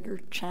of our bigger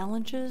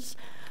challenges.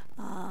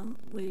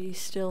 We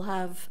still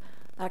have,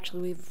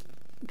 actually we've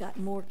got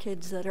more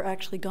kids that are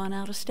actually gone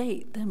out of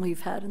state than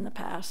we've had in the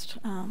past,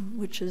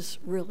 which is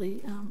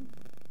really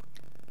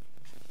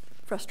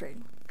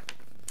frustrating.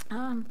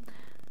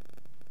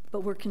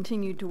 But we're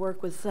continued to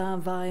work with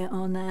VIA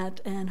on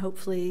that, and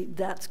hopefully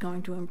that's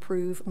going to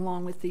improve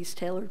along with these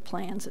tailored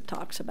plans it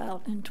talks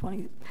about in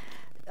 20.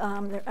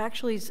 There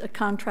actually is a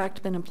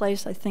contract been in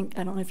place. I don't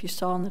know if you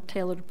saw in the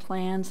tailored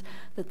plans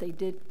that they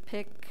did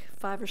pick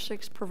 5 or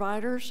 6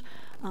 providers.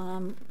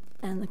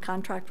 And the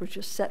contract was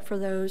just set for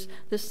those.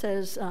 This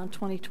says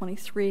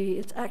 2023.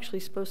 It's actually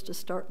supposed to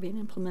start being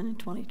implemented in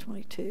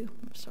 2022.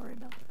 I'm sorry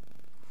about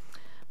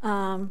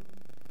that.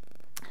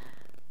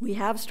 We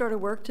have started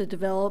work to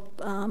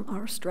develop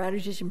our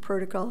strategies and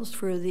protocols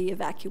for the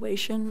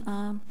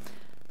evacuation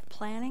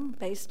planning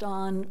based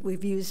on,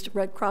 we've used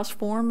Red Cross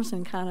forms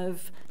and kind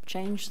of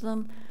changed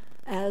them.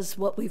 As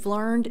what we've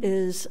learned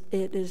is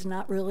it is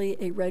not really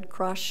a Red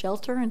Cross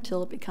shelter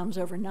until it becomes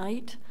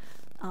overnight.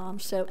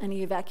 So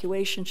any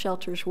evacuation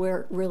shelters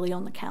were really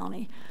on the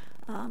county.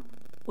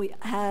 We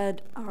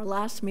had our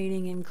last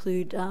meeting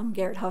include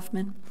Garrett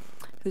Huffman,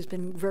 who's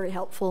been very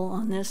helpful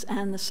on this,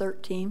 and the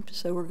CERT team.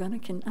 So we're going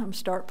to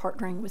start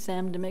partnering with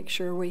them to make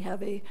sure we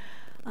have a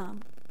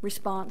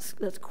response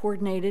that's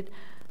coordinated.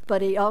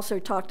 But he also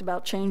talked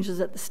about changes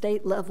at the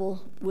state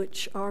level,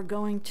 which are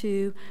going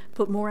to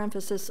put more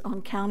emphasis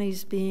on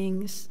counties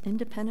being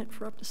independent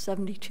for up to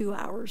 72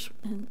 hours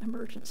in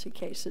emergency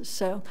cases.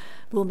 So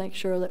we'll make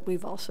sure that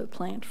we've also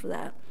planned for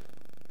that.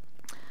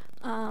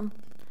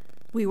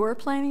 We were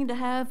planning to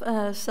have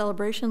a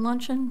celebration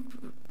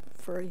luncheon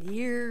for a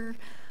year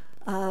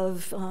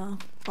of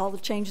all the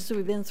changes that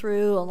we've been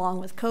through along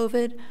with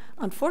COVID.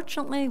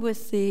 Unfortunately,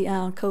 with the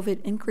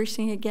COVID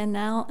increasing again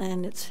now,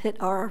 and it's hit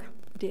our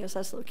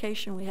DSS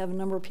location, we have a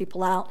number of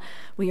people out.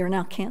 We are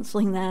now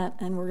canceling that,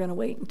 and we're going to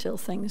wait until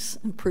things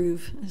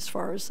improve as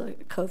far as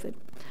COVID.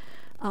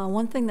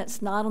 One thing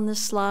that's not on this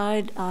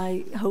slide,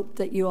 I hope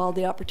that you all had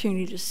the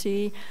opportunity to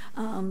see,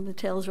 the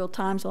Taylorsville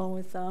Times, along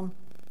with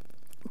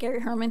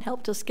Gary Herman,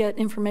 helped us get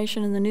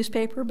information in the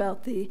newspaper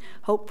about the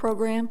HOPE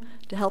program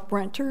to help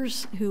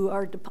renters who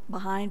are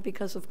behind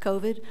because of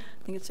COVID.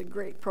 I think it's a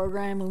great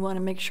program. We want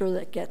to make sure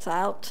that it gets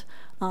out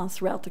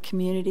throughout the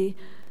community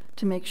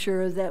to make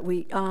sure that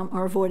we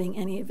are avoiding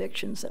any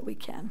evictions that we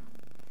can.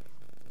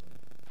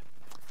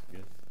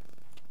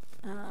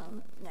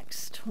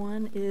 Next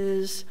one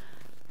is,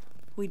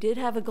 we did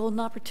have a Golden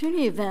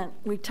Opportunity event.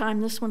 We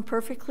timed this one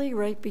perfectly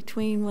right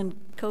between when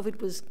COVID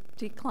was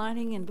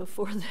declining and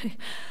before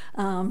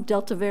the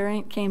Delta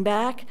variant came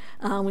back.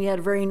 We had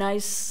a very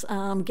nice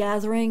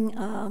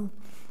gathering.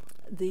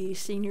 The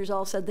seniors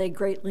all said they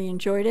greatly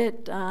enjoyed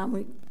it.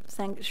 We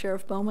thanked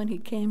Sheriff Bowman. He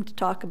came to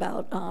talk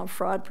about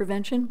fraud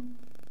prevention.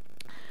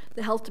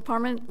 The health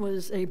department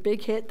was a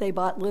big hit. They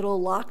bought little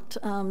locked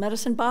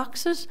medicine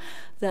boxes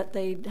that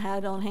they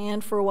had on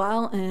hand for a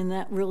while, and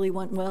that really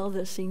went well.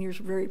 The seniors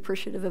were very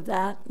appreciative of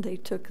that. They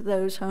took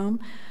those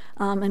home.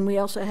 And we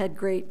also had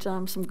great,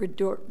 some good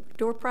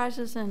door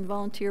prizes and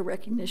volunteer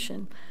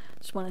recognition.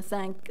 Just want to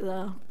thank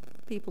the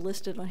people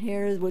listed on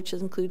here, which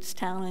includes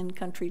Town and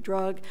Country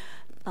Drug.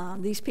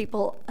 These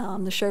people,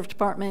 the Sheriff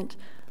Department,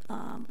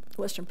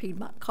 Western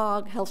Piedmont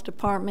COG, Health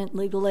Department,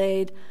 Legal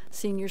Aid,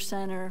 Senior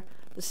Center,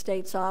 the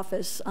state's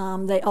office,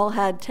 they all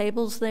had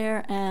tables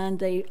there, and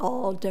they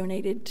all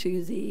donated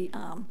to the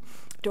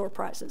door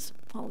prizes,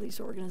 all these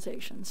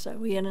organizations. So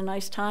we had a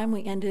nice time.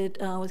 We ended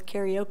with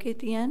karaoke at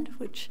the end,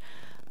 which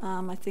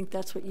I think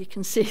that's what you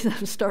can see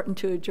them starting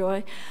to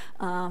enjoy.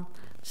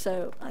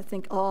 So I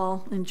think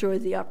all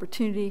enjoyed the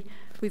opportunity.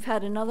 We've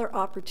had another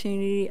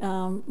opportunity.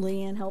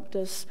 Leanne helped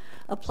us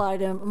apply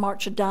to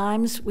March of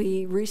Dimes.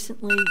 We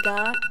recently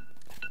got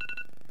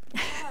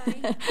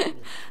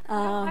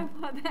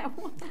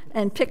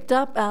and picked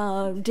up,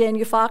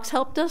 Daniel Fox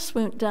helped us,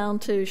 went down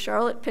to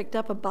Charlotte, picked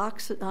up a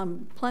box,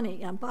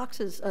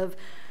 boxes of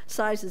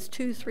sizes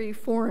 2, 3,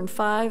 4, and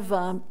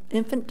 5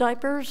 infant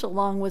diapers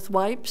along with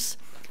wipes,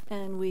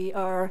 and we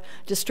are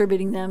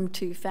distributing them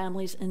to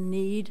families in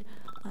need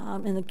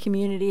in the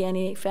community.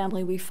 Any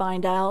family we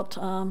find out,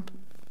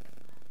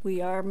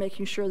 we are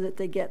making sure that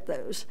they get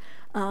those.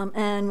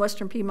 And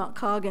Western Piedmont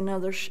COG,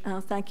 another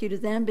thank you to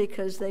them,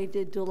 because they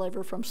did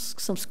deliver from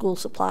some school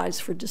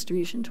supplies for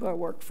distribution to our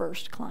Work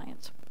First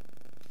clients.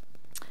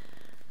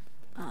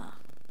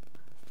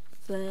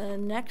 The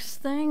next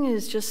thing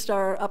is just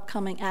our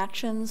upcoming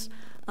actions.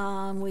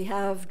 We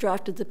have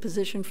drafted the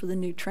position for the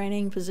new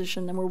training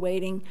position, and we're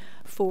waiting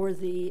for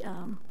the,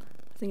 I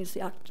think it's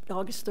the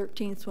August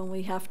 13th when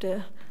we have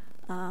to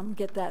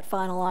get that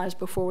finalized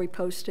before we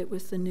post it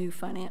with the new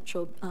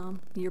financial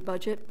year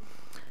budget.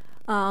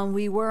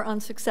 We were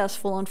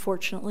unsuccessful,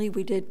 unfortunately.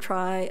 We did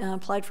try,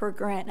 applied for a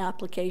grant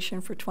application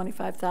for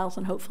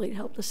 $25,000, hopefully to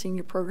help the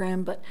senior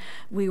program, but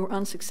we were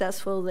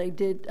unsuccessful. They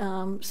did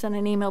send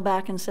an email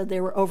back and said they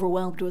were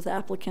overwhelmed with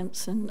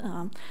applicants,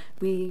 and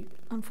we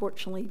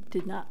unfortunately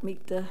did not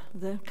meet the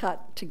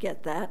cut to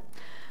get that.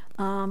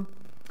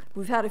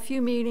 We've had a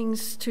few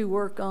meetings to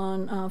work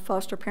on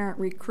foster parent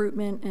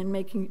recruitment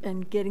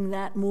and getting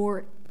that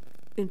more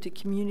into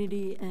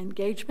community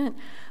engagement.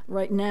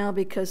 Right now,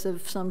 because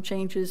of some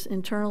changes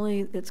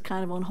internally, it's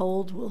kind of on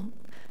hold. We'll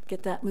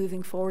get that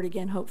moving forward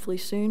again, hopefully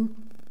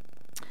soon.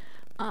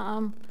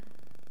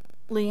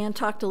 Leanne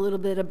talked a little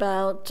bit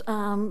about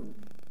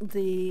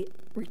the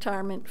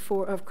retirement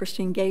of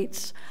Christine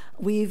Gates.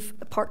 We've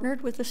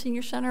partnered with the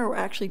Senior Center. We're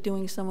actually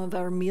doing some of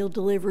our meal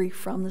delivery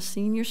from the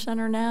Senior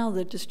Center now,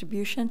 the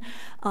distribution,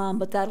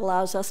 but that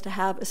allows us to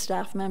have a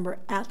staff member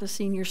at the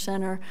Senior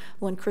Center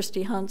when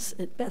Christy hunts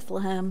at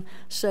Bethlehem,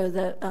 so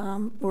that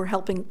we're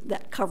helping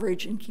that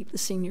coverage and keep the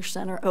Senior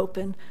Center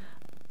open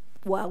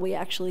while we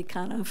actually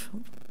kind of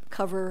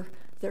cover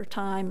their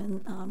time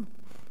and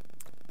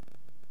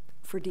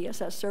for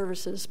DSS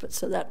services. But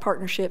so that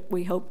partnership,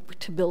 we hope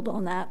to build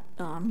on that,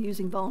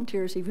 using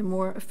volunteers even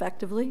more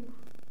effectively.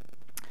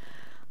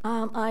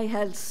 I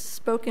had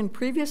spoken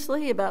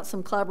previously about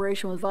some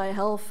collaboration with VIA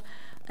Health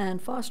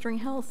and Fostering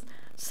Health.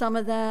 Some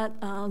of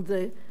that,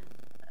 the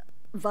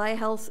VIA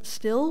Health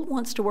still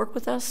wants to work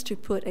with us to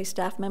put a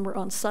staff member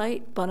on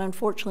site, but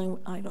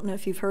unfortunately, I don't know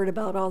if you've heard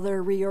about all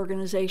their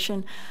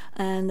reorganization,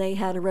 and they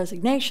had a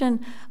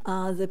resignation.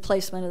 The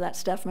placement of that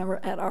staff member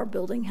at our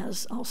building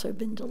has also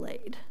been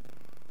delayed.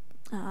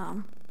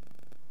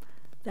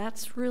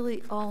 That's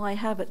really all I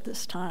have at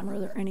this time. Are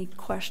there any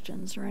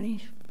questions or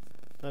any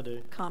I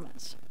do.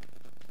 comments?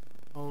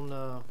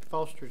 On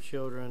foster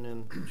children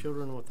and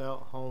children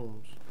without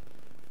homes,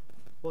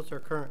 what's our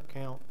current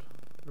count,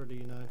 or do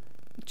you know?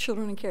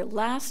 Children in care.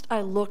 Last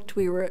I looked,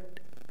 we were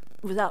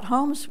without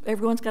homes.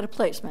 Everyone's got a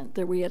placement.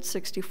 There we had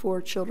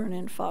 64 children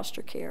in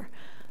foster care.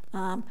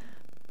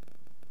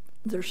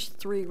 There's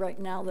 3 right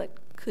now that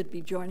could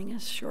be joining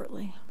us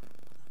shortly,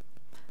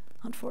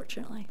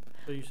 unfortunately.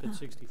 So you said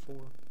 64?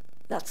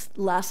 That's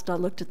last I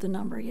looked at the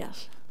number,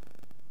 yes.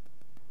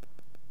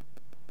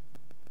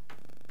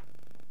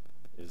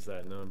 Is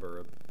that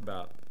number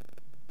about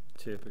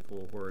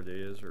typical where it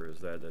is, or is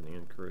that an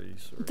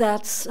increase? Or?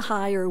 That's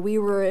higher. We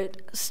were at,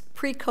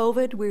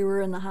 pre-COVID, we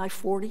were in the high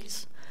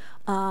 40s.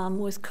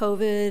 With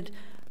COVID,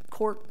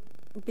 court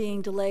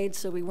being delayed,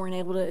 so we weren't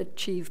able to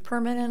achieve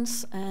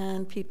permanence,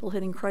 and people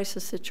hitting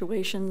crisis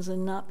situations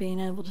and not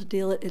being able to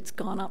deal it, it's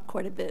gone up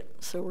quite a bit.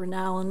 So we're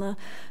now in the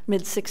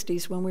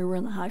mid-60s when we were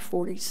in the high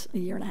 40s a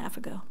year and a half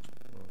ago.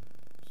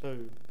 So,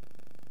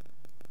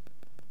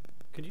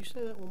 could you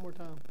say that one more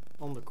time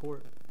on the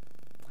court?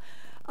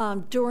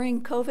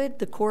 During COVID,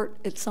 the court,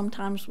 it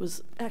sometimes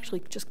was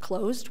actually just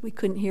closed. We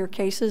couldn't hear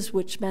cases,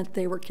 which meant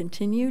they were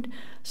continued,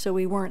 so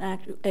we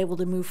weren't able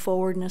to move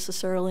forward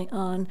necessarily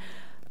on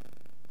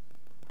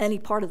any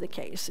part of the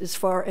case as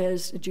far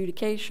as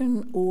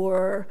adjudication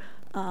or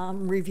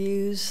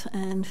reviews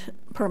and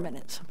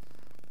permanence.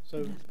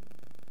 So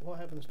what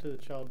happens to the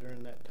child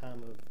during that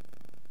time of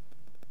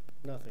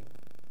nothing?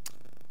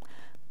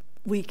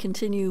 We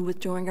continue with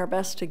doing our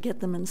best to get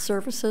them in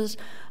services,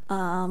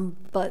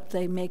 but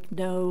they make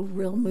no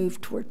real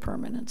move toward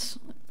permanence,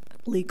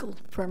 legal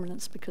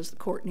permanence, because the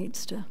court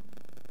needs to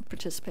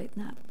participate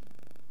in that.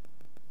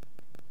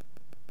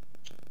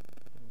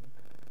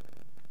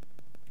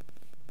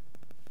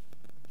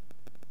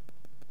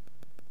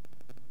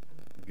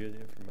 Good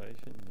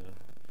information.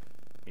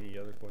 Any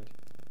other questions?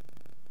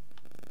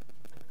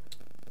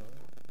 All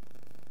right.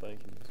 Thank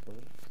you, Ms.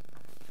 Clinton.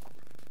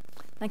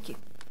 Thank you.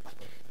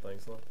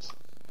 Thanks a lot.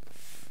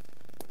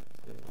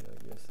 Okay,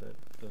 I guess that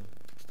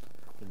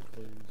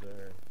concludes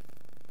our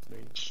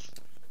meeting.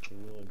 We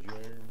will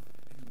adjourn.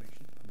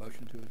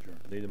 Motion to adjourn.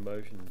 Need a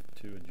motion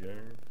to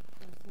adjourn.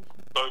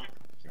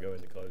 To go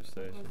into closed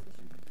session.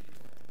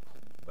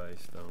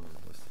 Based on,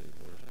 let's see,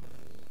 where's my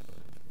little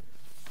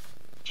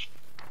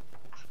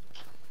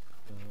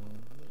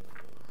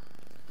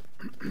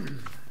thing?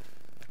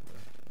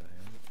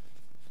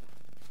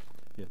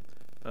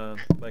 Yeah.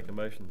 Make a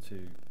motion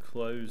to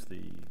close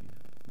the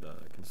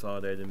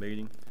consolidated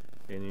meeting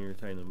and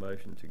entertain a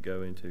motion to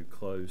go into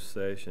closed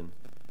session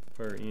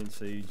per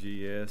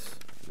NCGS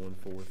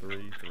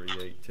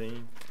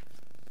 143-318,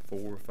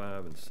 4,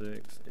 5, and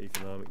 6,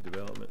 economic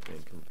development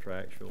and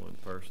contractual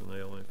and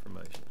personnel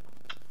information.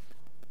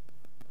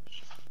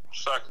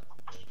 Second.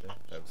 Okay,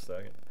 have a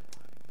second.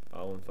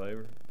 All in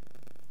favor?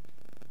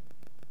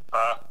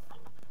 Aye.